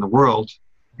anywhere in the world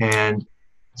and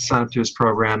sign up to his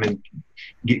program and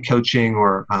get coaching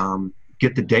or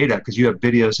get the data, because you have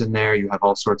videos in there, you have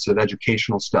all sorts of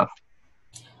educational stuff.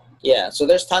 Yeah, so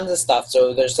there's tons of stuff.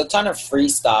 So there's a ton of free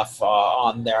stuff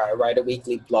on there. I write a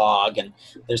weekly blog, and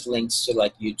there's links to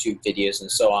like YouTube videos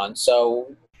and so on.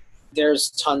 So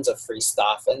there's tons of free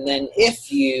stuff. And then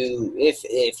if you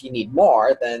need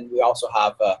more, then we also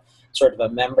have a sort of a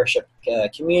membership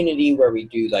community where we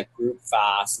do like group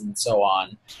fasts and so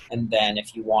on. And then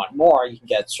if you want more, you can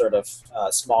get sort of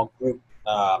small group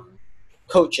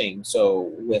coaching,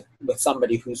 so with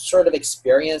somebody who's sort of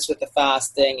experienced with the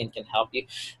fasting and can help you,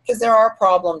 because there are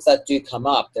problems that do come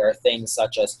up. There are things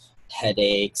such as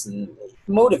headaches, and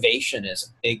motivation is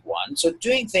a big one. So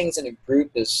doing things in a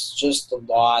group is just a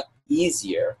lot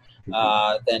easier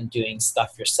than doing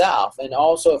stuff yourself. And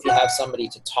also if you have somebody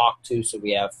to talk to, so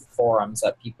we have forums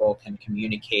that people can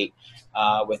communicate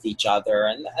with each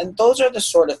other, and those are the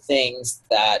sort of things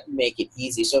that make it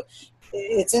easy. So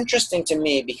it's interesting to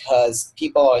me because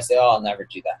people always say, oh, I'll never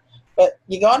do that. But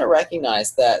you got to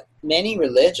recognize that many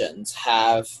religions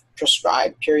have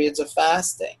prescribed periods of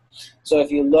fasting. So if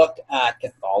you look at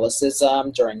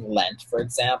Catholicism during Lent, for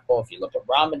example, if you look at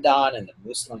Ramadan and the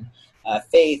Muslim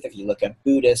faith, if you look at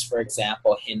Buddhists, for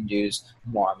example, Hindus,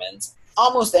 Mormons,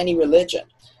 almost any religion,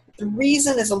 the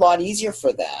reason it's a lot easier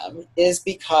for them is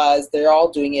because they're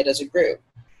all doing it as a group.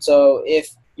 So if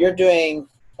you're doing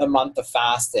a month of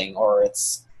fasting, or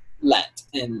it's Lent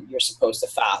and you're supposed to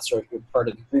fast, or if you're part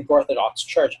of the Greek Orthodox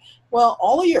Church, well,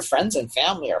 all of your friends and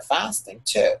family are fasting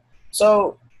too.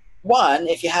 So one,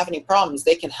 if you have any problems,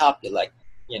 they can help you, like,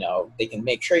 they can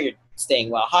make sure you're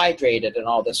staying well hydrated and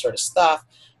all this sort of stuff.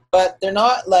 but they're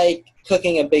not like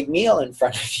cooking a big meal in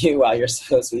front of you while you're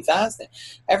supposed to be fasting.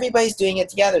 Everybody's doing it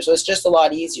together, so it's just a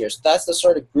lot easier. So that's the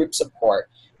sort of group support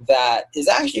that is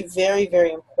actually very,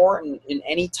 very important in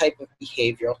any type of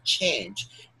behavioral change.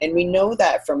 And we know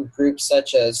that from groups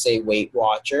such as, say, Weight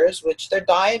Watchers, which their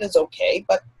diet is okay,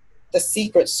 but the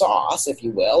secret sauce, if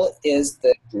you will, is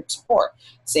the group support.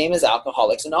 Same as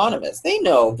Alcoholics Anonymous. They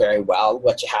know very well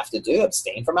what you have to do,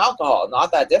 abstain from alcohol.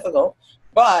 Not that difficult.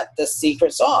 But the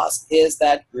secret sauce is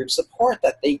that group support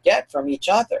that they get from each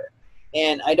other.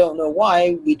 And I don't know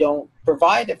why we don't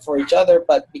provide it for each other,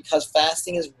 but because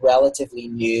fasting is relatively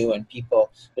new and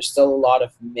there's still a lot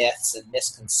of myths and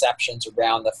misconceptions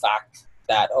around the fact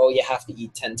that, oh, you have to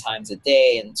eat 10 times a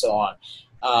day and so on.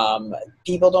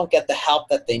 People don't get the help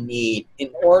that they need in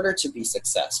order to be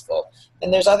successful.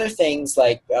 And there's other things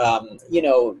like,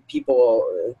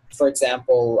 people, for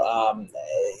example,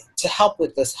 to help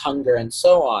with this hunger and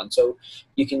so on. So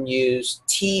you can use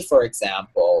tea, for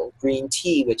example, green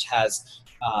tea, which has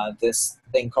this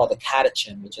thing called a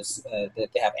catechin, which is that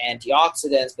they have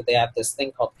antioxidants, but they have this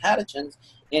thing called catechins.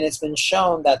 And it's been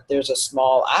shown that there's a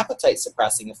small appetite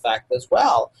suppressing effect as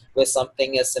well with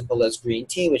something as simple as green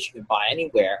tea, which you can buy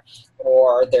anywhere.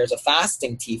 Or there's a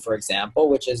fasting tea, for example,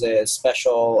 which is a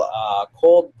special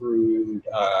cold brew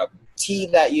tea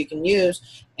that you can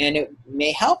use, and it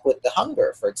may help with the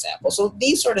hunger, for example. So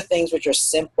these sort of things, which are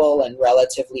simple and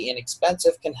relatively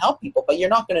inexpensive, can help people, but you're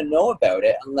not going to know about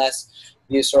it unless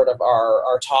you sort of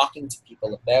are talking to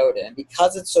people about it. And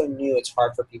because it's so new, it's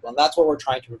hard for people. And that's what we're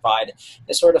trying to provide,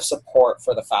 is sort of support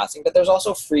for the fasting. But there's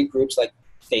also free groups like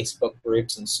Facebook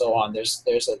groups and so on. There's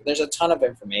a ton of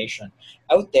information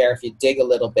out there. If you dig a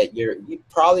little bit, you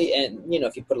probably, and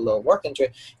if you put a little work into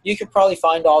it, you could probably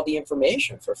find all the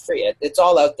information for free. It's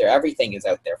all out there. Everything is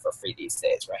out there for free these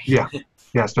days, right?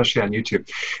 Yeah, especially on YouTube.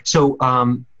 So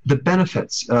the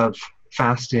benefits of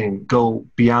fasting go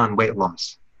beyond weight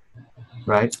loss,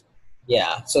 right?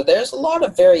 Yeah, so there's a lot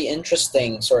of very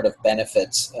interesting sort of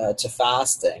benefits to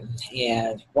fasting.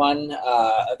 And one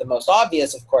of the most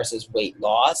obvious, of course, is weight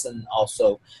loss and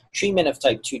also treatment of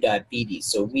type 2 diabetes.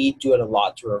 So we do it a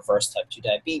lot to reverse type 2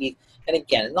 diabetes. And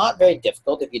again, not very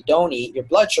difficult. If you don't eat, your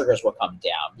blood sugars will come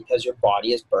down because your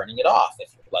body is burning it off.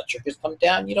 If your blood sugars come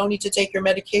down, you don't need to take your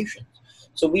medications.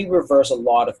 So we reverse a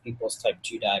lot of people's type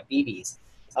 2 diabetes.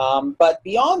 But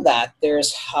beyond that,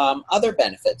 there's other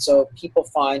benefits. So people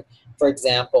find, for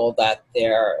example, that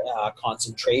their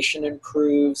concentration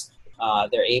improves.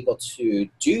 They're able to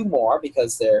do more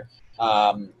because their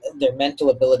mental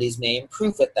abilities may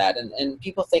improve with that. And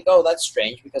people think, oh, that's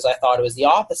strange because I thought it was the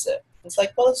opposite. It's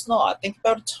like, well, it's not. Think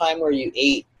about a time where you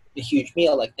ate a huge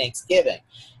meal like Thanksgiving.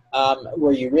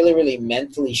 Were you really, really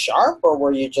mentally sharp, or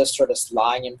were you just sort of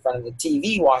lying in front of the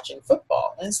TV watching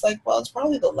football? And it's like, well, it's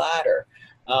probably the latter.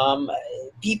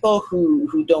 People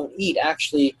who don't eat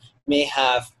actually may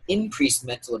have increased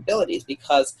mental abilities,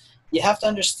 because you have to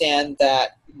understand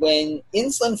that when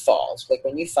insulin falls, like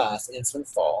when you fast, insulin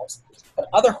falls, but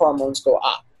other hormones go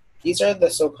up. These are the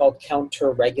so-called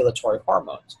counter-regulatory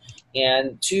hormones.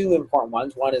 And two important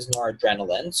ones. One is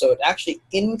noradrenaline. So it actually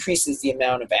increases the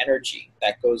amount of energy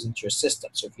that goes into your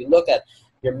system. So if you look at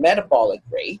your metabolic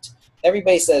rate,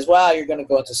 everybody says, well, you're going to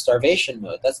go into starvation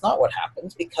mode. That's not what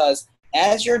happens, because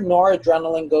as your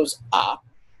noradrenaline goes up,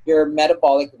 your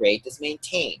metabolic rate is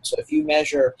maintained. So if you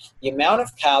measure the amount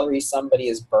of calories somebody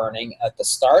is burning at the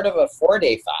start of a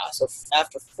 4-day fast, so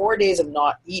after 4 days of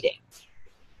not eating,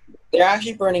 they're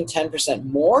actually burning 10%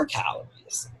 more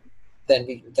calories than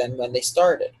when they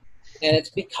started. And it's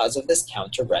because of this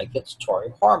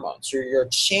counter-regulatory hormone. So you're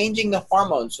changing the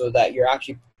hormone so that you're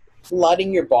actually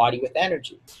flooding your body with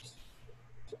energy.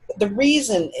 The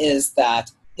reason is that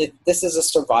this is a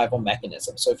survival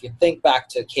mechanism. So if you think back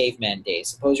to caveman days,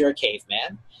 suppose you're a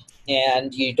caveman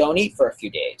and you don't eat for a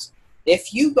few days.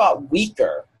 If you got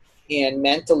weaker and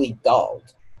mentally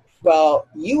dulled, well,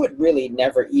 you would really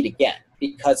never eat again,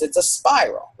 because it's a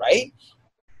spiral, right?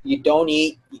 You don't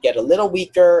eat, you get a little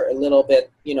weaker, a little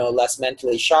bit, less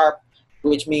mentally sharp,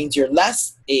 which means you're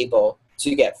less able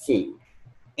to get food.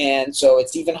 And so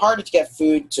it's even harder to get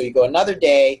food, so you go another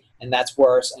day, and that's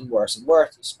worse and worse and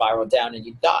worse. You spiral down and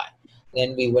you die.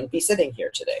 Then we wouldn't be sitting here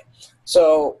today.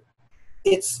 So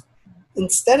it's,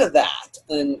 instead of that,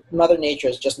 and Mother Nature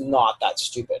is just not that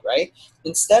stupid, right?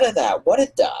 Instead of that, what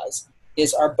it does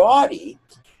is our body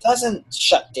doesn't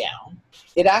shut down.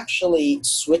 It actually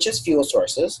switches fuel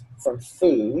sources from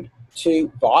food to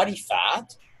body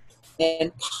fat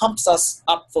and pumps us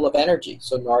up full of energy.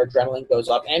 So noradrenaline goes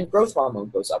up and growth hormone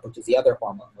goes up, which is the other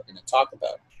hormone we're going to talk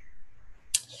about.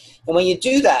 And when you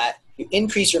do that, you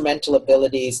increase your mental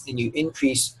abilities and you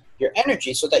increase your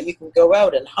energy so that you can go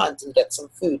out and hunt and get some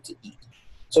food to eat.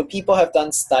 So people have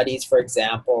done studies, for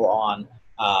example, on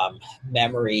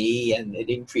memory, and it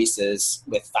increases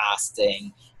with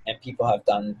fasting, and people have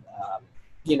done,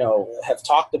 have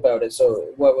talked about it. So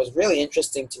what was really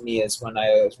interesting to me is when I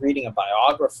was reading a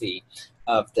biography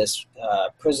of this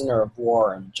prisoner of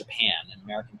war in Japan, an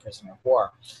American prisoner of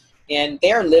war, and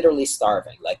they're literally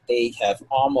starving, like they have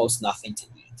almost nothing to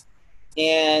eat.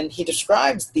 And he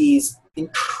describes these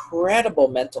incredible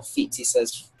mental feats. He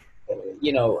says,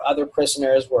 other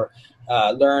prisoners were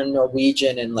learn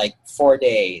Norwegian in like 4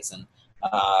 days, and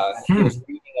he was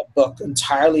reading a book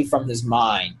entirely from his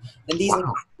mind, and these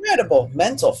incredible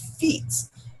mental feats.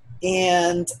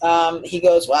 And he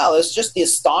goes, wow, it's just the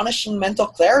astonishing mental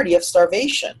clarity of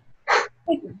starvation.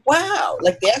 Like, wow,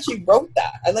 like they actually wrote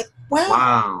that. I'm like,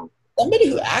 wow. Somebody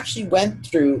who actually went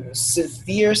through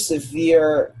severe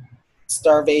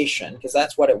starvation, because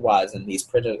that's what it was in these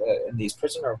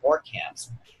prisoner of war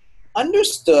camps,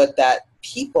 understood that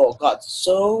people got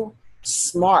so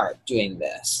smart doing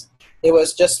this. It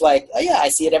was just like, oh yeah, I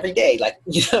see it every day. Like,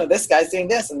 this guy's doing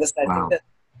this and this guy's doing this.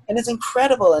 And it's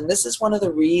incredible. And this is one of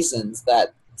the reasons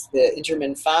that the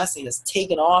intermittent fasting has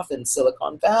taken off in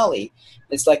Silicon Valley.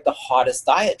 It's like the hottest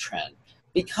diet trend,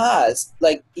 because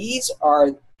like these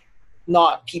are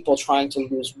not people trying to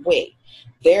lose weight.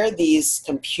 They're these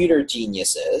computer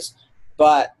geniuses,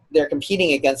 but they're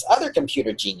competing against other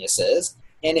computer geniuses.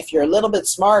 And if you're a little bit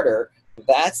smarter,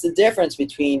 that's the difference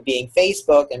between being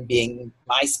Facebook and being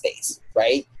MySpace,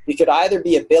 right? You could either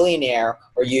be a billionaire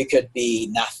or you could be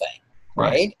nothing,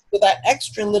 right? So that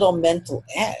extra little mental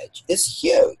edge is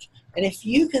huge. And if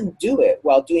you can do it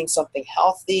while doing something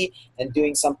healthy and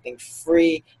doing something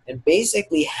free and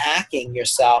basically hacking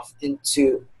yourself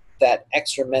into that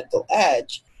extra mental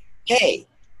edge, hey,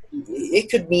 it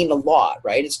could mean a lot,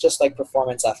 right? It's just like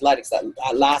performance athletics. That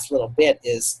last little bit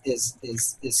is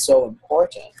so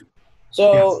important.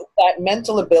 So that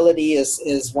mental ability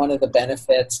is one of the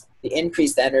benefits. The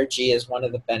increased energy is one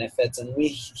of the benefits, and we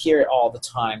hear it all the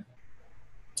time.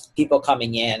 People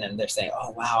coming in and they're saying,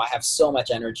 "Oh wow, I have so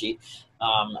much energy."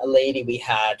 A lady we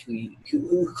had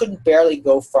who couldn't barely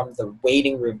go from the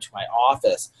waiting room to my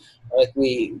office. Like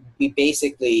we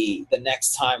basically, the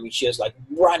next time she was like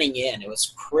running in. It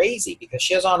was crazy because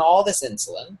she was on all this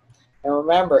insulin. And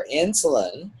remember,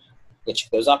 insulin,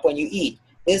 which goes up when you eat,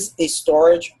 is a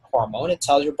storage hormone. It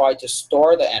tells your body to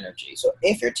store the energy. So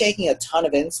if you're taking a ton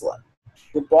of insulin,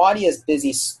 your body is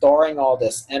busy storing all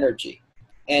this energy,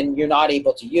 and you're not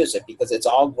able to use it because it's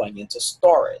all going into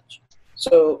storage.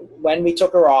 So when we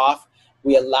took her off,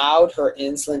 we allowed her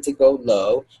insulin to go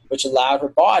low, which allowed her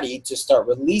body to start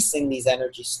releasing these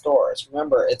energy stores.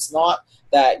 Remember, it's not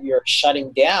that you're shutting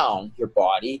down your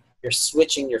body, you're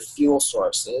switching your fuel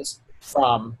sources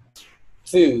from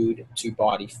food to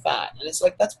body fat. And it's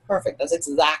like, that's perfect. That's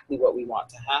exactly what we want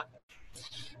to happen.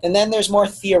 And then there's more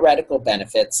theoretical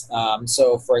benefits.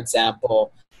 So for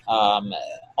example,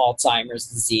 Alzheimer's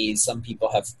disease, some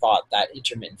people have thought that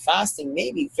intermittent fasting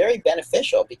may be very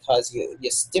beneficial because you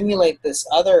stimulate this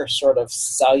other sort of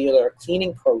cellular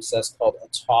cleaning process called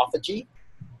autophagy.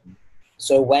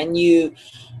 So when you,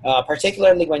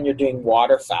 particularly when you're doing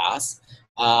water fasts,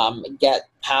 get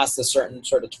past a certain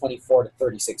sort of 24 to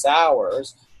 36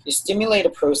 hours, you stimulate a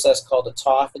process called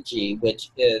autophagy,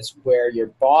 which is where your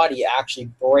body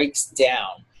actually breaks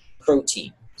down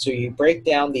protein. So you break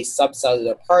down these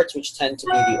subcellular parts, which tend to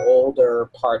be the older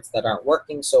parts that aren't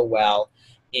working so well.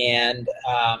 And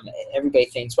everybody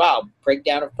thinks, wow,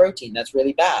 breakdown of protein, that's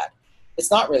really bad.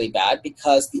 It's not really bad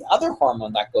because the other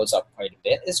hormone that goes up quite a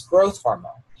bit is growth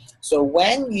hormone. So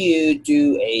when you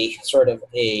do a sort of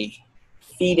a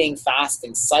feeding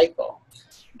fasting cycle,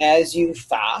 as you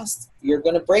fast, you're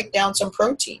going to break down some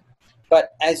protein.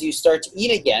 But as you start to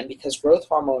eat again, because growth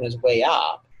hormone is way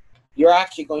up, you're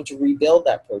actually going to rebuild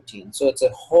that protein. So it's a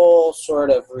whole sort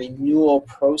of renewal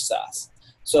process.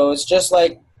 So it's just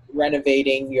like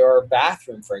renovating your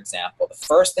bathroom, for example. The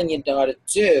first thing you got to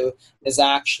do is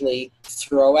actually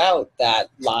throw out that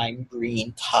lime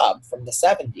green tub from the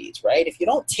 70s, right? If you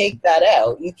don't take that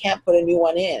out, you can't put a new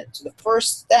one in. So the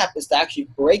first step is to actually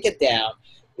break it down,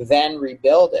 then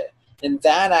rebuild it. And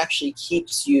that actually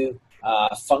keeps you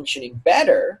functioning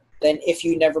better than if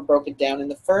you never broke it down in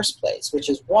the first place, which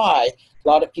is why a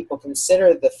lot of people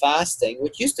consider the fasting,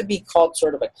 which used to be called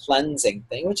sort of a cleansing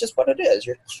thing, which is what it is.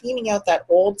 You're cleaning out that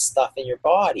old stuff in your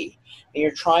body, and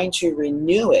you're trying to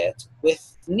renew it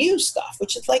with new stuff,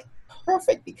 which is like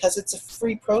perfect because it's a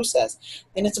free process.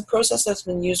 And it's a process that's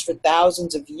been used for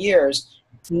thousands of years,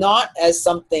 not as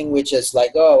something which is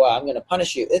like, oh, I'm going to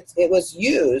punish you. It was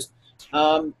used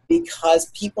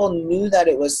because people knew that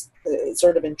it was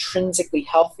sort of intrinsically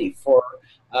healthy for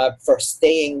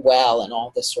staying well and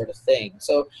all this sort of thing.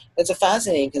 So it's a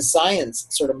fascinating, because science,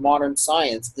 sort of modern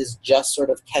science, is just sort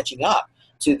of catching up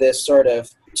to this sort of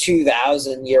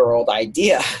 2,000-year-old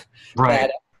idea Right.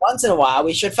 that once in a while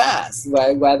we should fast,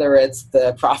 whether it's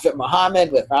the Prophet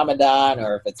Muhammad with Ramadan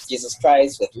or if it's Jesus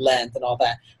Christ with Lent and all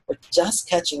that. We're just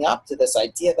catching up to this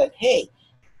idea that, hey,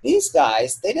 these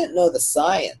guys, they didn't know the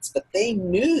science, but they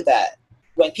knew that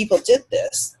when people did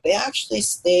this, they actually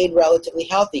stayed relatively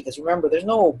healthy. Because remember, there's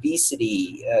no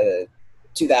obesity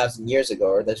 2,000 years ago,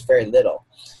 or there's very little.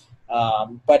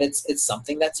 But it's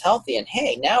something that's healthy. And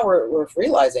hey, now we're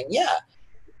realizing, yeah,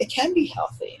 it can be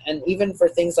healthy. And even for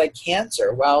things like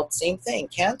cancer, well, same thing.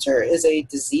 Cancer is a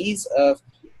disease of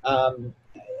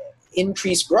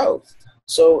increased growth.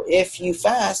 So if you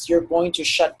fast, you're going to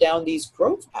shut down these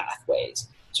growth pathways.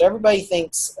 So everybody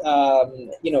thinks,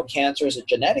 cancer is a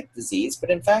genetic disease, but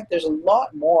in fact, there's a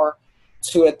lot more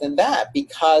to it than that,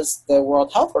 because the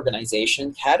World Health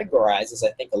Organization categorizes,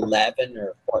 I think, 11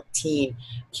 or 14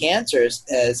 cancers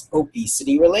as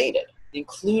obesity related,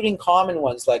 including common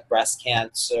ones like breast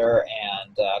cancer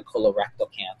and colorectal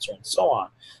cancer and so on.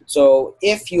 So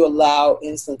if you allow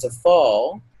insulin to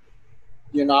fall,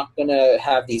 you're not going to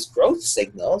have these growth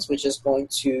signals, which is going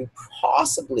to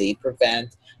possibly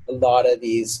prevent a lot of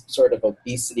these sort of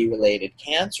obesity-related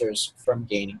cancers from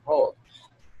gaining hold.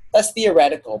 That's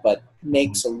theoretical, but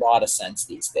makes a lot of sense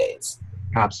these days.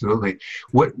 Absolutely.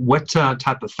 What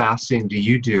type of fasting do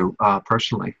you do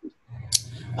personally?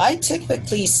 I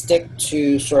typically stick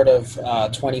to sort of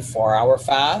 24-hour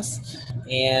fast,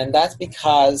 and that's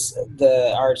because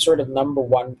our sort of number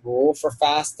one rule for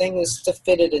fasting is to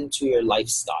fit it into your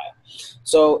lifestyle.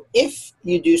 So if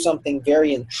you do something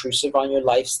very intrusive on your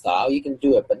lifestyle, you can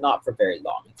do it, but not for very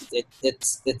long.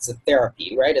 It's a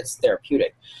therapy, right? It's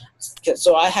therapeutic.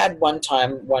 So I had one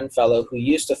fellow who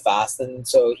used to fast, and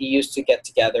so he used to get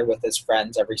together with his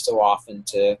friends every so often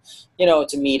to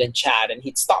meet and chat, and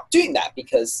he'd stop doing that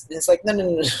because it's like,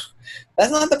 no.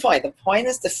 That's not the point. The point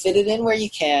is to fit it in where you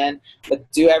can, but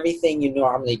do everything you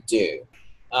normally do.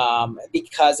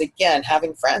 Because again,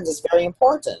 having friends is very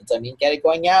important. I mean,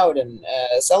 going out and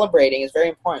celebrating is very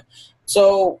important.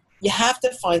 So you have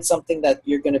to find something that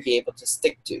you're going to be able to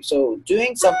stick to. So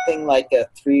doing something like a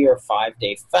 3 or 5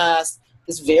 day fast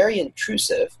is very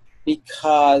intrusive,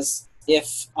 because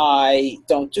if I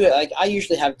don't do it, like I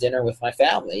usually have dinner with my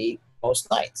family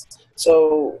most nights.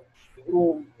 So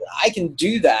I can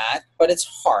do that, but it's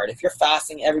hard. If you're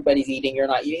fasting, everybody's eating, you're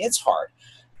not eating, it's hard.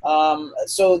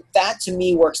 So that to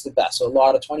me works the best. So a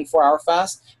lot of 24-hour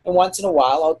fasts, and once in a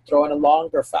while I'll throw in a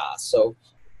longer fast, so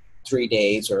 3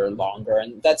 days or longer,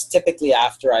 and that's typically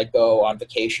after I go on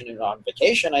vacation. And on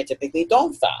vacation I typically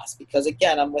don't fast, because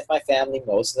again, I'm with my family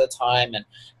most of the time, and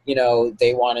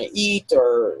they want to eat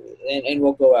and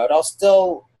we'll go out. I'll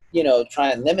still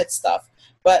try and limit stuff,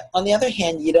 but on the other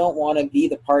hand, you don't want to be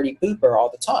the party pooper all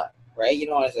the time, right? You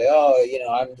don't want to say,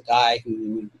 I'm the guy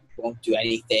who won't do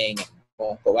anything,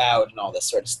 won't go out, and all this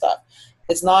sort of stuff.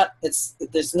 There's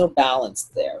no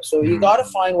balance there. So you got to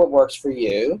find what works for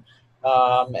you.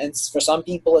 And for some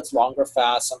people it's longer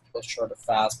fast, some people shorter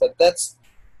fast, but that's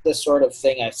the sort of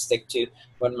thing I stick to.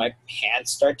 When my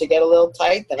pants start to get a little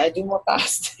tight, then I do more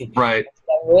fasting. Right. If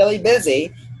I'm really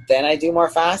busy, then I do more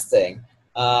fasting.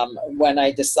 When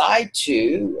I decide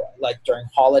to, like during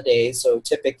holidays, so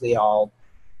typically I'll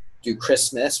do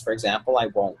Christmas, for example, I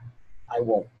won't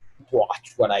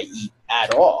watch what I eat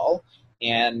at all,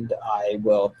 and I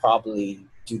will probably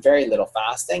do very little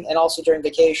fasting, and also during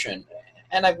vacation.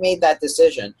 And I've made that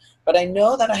decision, but I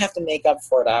know that I have to make up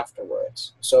for it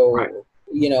afterwards. So, right.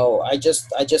 I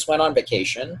just went on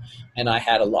vacation, and I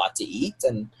had a lot to eat,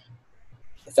 and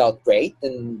it felt great.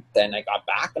 And then I got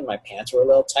back, and my pants were a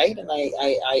little tight, and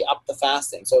I upped the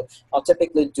fasting. So I'll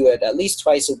typically do it at least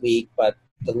twice a week, but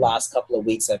the last couple of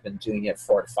weeks I've been doing it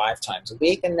 4 to 5 times a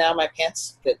week, and now my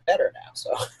pants fit better now.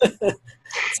 So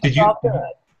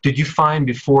Did you find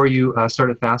before you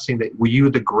started fasting that were you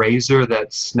the grazer that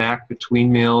snacked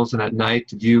between meals and at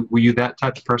night? Were you that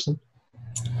type of person?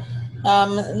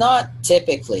 Not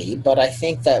typically, but I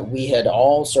think that we had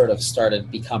all sort of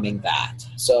started becoming that.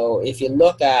 So if you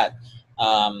look at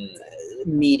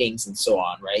meetings and so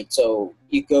on, right? So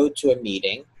you go to a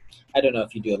meeting. I don't know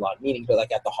if you do a lot of meetings, but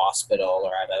like at the hospital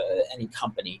or at any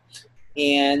company,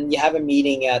 and you have a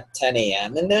meeting at 10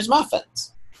 a.m. and there's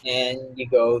muffins. And you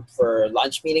go for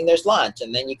lunch meeting, there's lunch.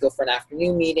 And then you go for an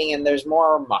afternoon meeting and there's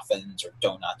more muffins or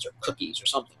donuts or cookies or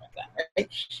something like that, right?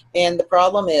 And the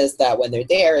problem is that when they're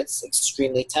there, it's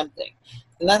extremely tempting.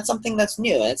 And that's something that's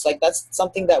new. And it's like, that's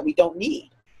something that we don't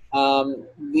need.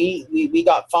 we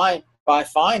got fined by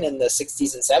fine in the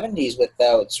 60s and 70s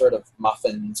without sort of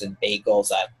muffins and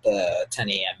bagels at the 10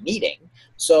 a.m. meeting.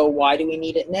 So why do we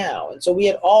need it now? And so we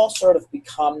had all sort of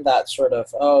become that sort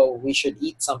of, oh, we should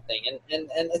eat something. And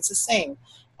it's the same.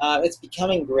 It's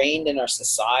become ingrained in our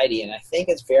society, and I think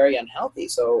it's very unhealthy.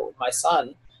 So my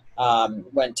son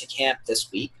went to camp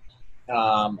this week,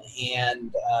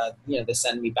 and they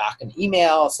send me back an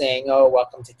email saying, "Oh,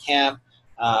 welcome to camp.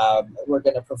 We're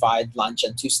going to provide lunch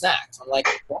and 2 snacks." I'm like,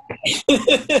 why?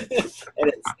 It is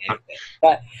the same thing.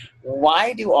 But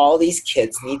why do all these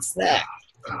kids need snacks?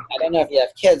 I don't know if you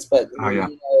have kids, but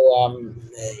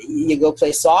you go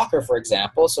play soccer, for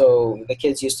example. So the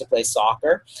kids used to play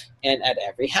soccer, and at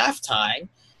every halftime,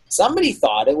 somebody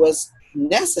thought it was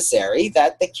necessary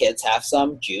that the kids have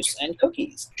some juice and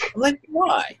cookies. I'm like,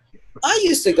 why? I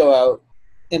used to go out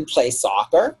and play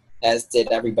soccer, as did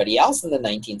everybody else in the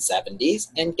 1970s,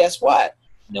 and guess what?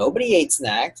 Nobody ate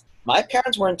snacks. My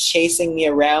parents weren't chasing me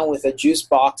around with a juice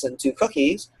box and 2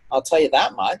 cookies, I'll tell you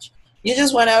that much. You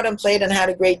just went out and played and had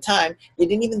a great time. You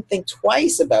didn't even think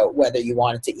twice about whether you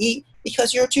wanted to eat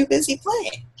because you're too busy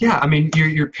playing. Yeah, I mean,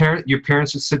 your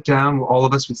parents would sit down. All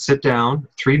of us would sit down,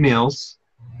 3 meals.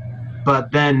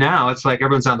 But then now it's like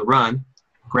everyone's on the run.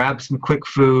 Grab some quick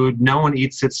food. No one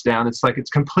eats, sits down. It's like it's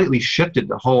completely shifted.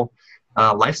 The whole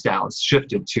lifestyle has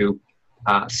shifted to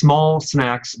small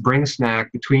snacks. Bring a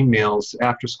snack between meals,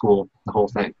 after school. The whole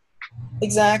thing.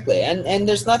 Exactly. And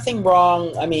there's nothing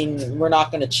wrong. I mean, we're not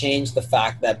going to change the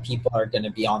fact that people are going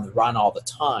to be on the run all the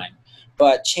time,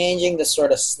 but changing the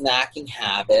sort of snacking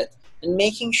habit and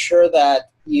making sure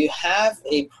that you have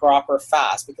a proper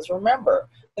fast. Because remember,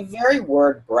 the very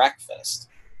word breakfast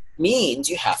means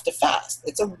you have to fast.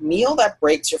 It's a meal that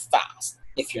breaks your fast.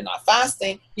 If you're not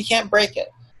fasting, you can't break it.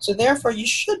 So therefore, you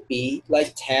should be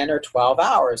like 10 or 12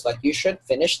 hours. Like you should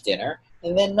finish dinner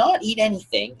and then not eat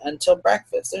anything until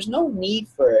breakfast. There's no need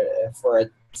for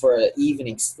an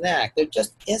evening snack. There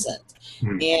just isn't.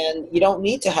 And you don't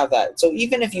need to have that. So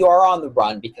even if you are on the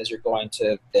run because you're going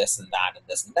to this and that and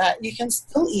this and that, you can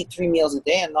still eat 3 meals a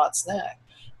day and not snack.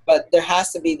 But there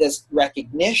has to be this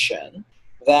recognition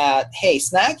that, hey,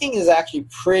 snacking is actually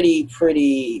pretty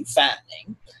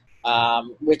fattening,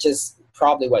 which is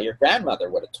probably what your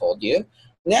grandmother would have told you.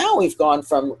 Now we've gone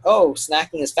from, oh,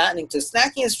 snacking is fattening to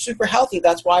snacking is super healthy.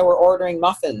 That's why we're ordering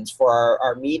muffins for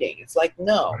our meeting. It's like,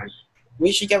 no,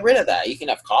 we should get rid of that. You can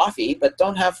have coffee, but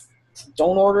don't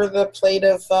order the plate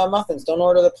of muffins. Don't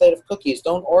order the plate of cookies.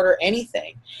 Don't order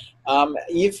anything.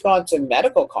 You've gone to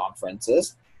medical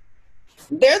conferences.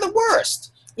 They're the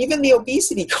worst. Even the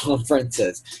obesity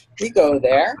conferences. You go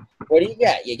there. What do you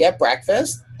get? You get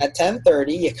breakfast at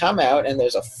 10:30. You come out, and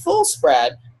there's a full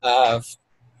spread of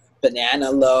banana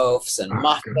loaves and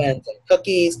muffins and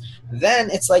cookies.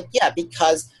 Then it's like, yeah,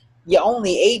 because you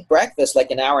only ate breakfast like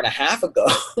an hour and a half ago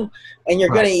and you're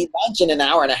going to eat lunch in an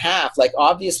hour and a half. Like,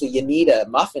 obviously you need a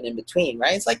muffin in between,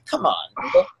 right? It's like, come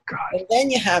on. And then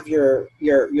you have your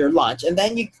lunch, and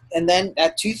then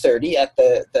at 2:30 at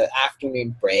the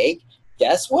afternoon break,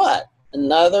 guess what?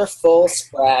 Another full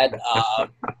spread of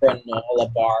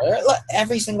granola bar.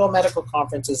 Every single medical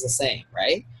conference is the same,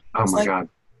 right? Oh my God.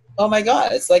 Oh my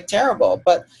God, it's like terrible.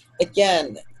 But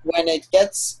again, when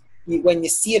you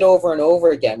see it over and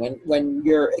over again, when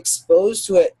you're exposed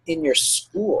to it in your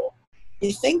school,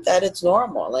 you think that it's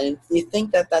normal and you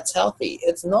think that that's healthy.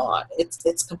 It's not.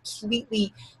 It's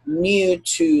completely new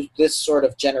to this sort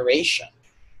of generation.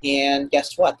 And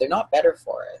guess what? They're not better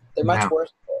for it. They're much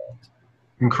worse for it.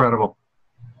 Incredible.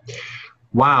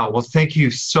 Wow. Well, thank you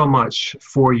so much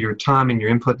for your time and your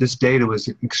input. This data was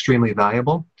extremely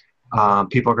valuable.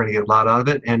 People are going to get a lot out of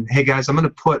it. And hey, guys, I'm going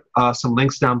to put some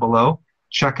links down below.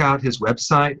 Check out his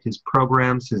website, his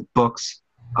programs, his books.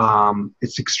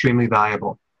 It's extremely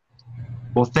valuable.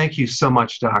 Well, thank you so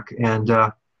much, Doc. And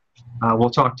we'll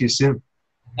talk to you soon.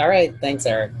 All right. Thanks,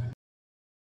 Eric.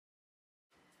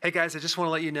 Hey, guys, I just want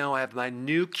to let you know I have my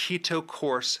new keto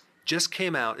course just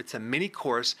came out. It's a mini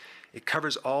course. It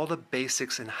covers all the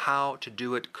basics and how to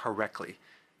do it correctly.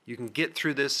 You can get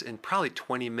through this in probably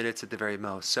 20 minutes at the very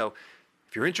most. So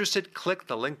if you're interested, click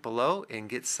the link below and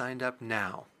get signed up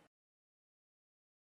now.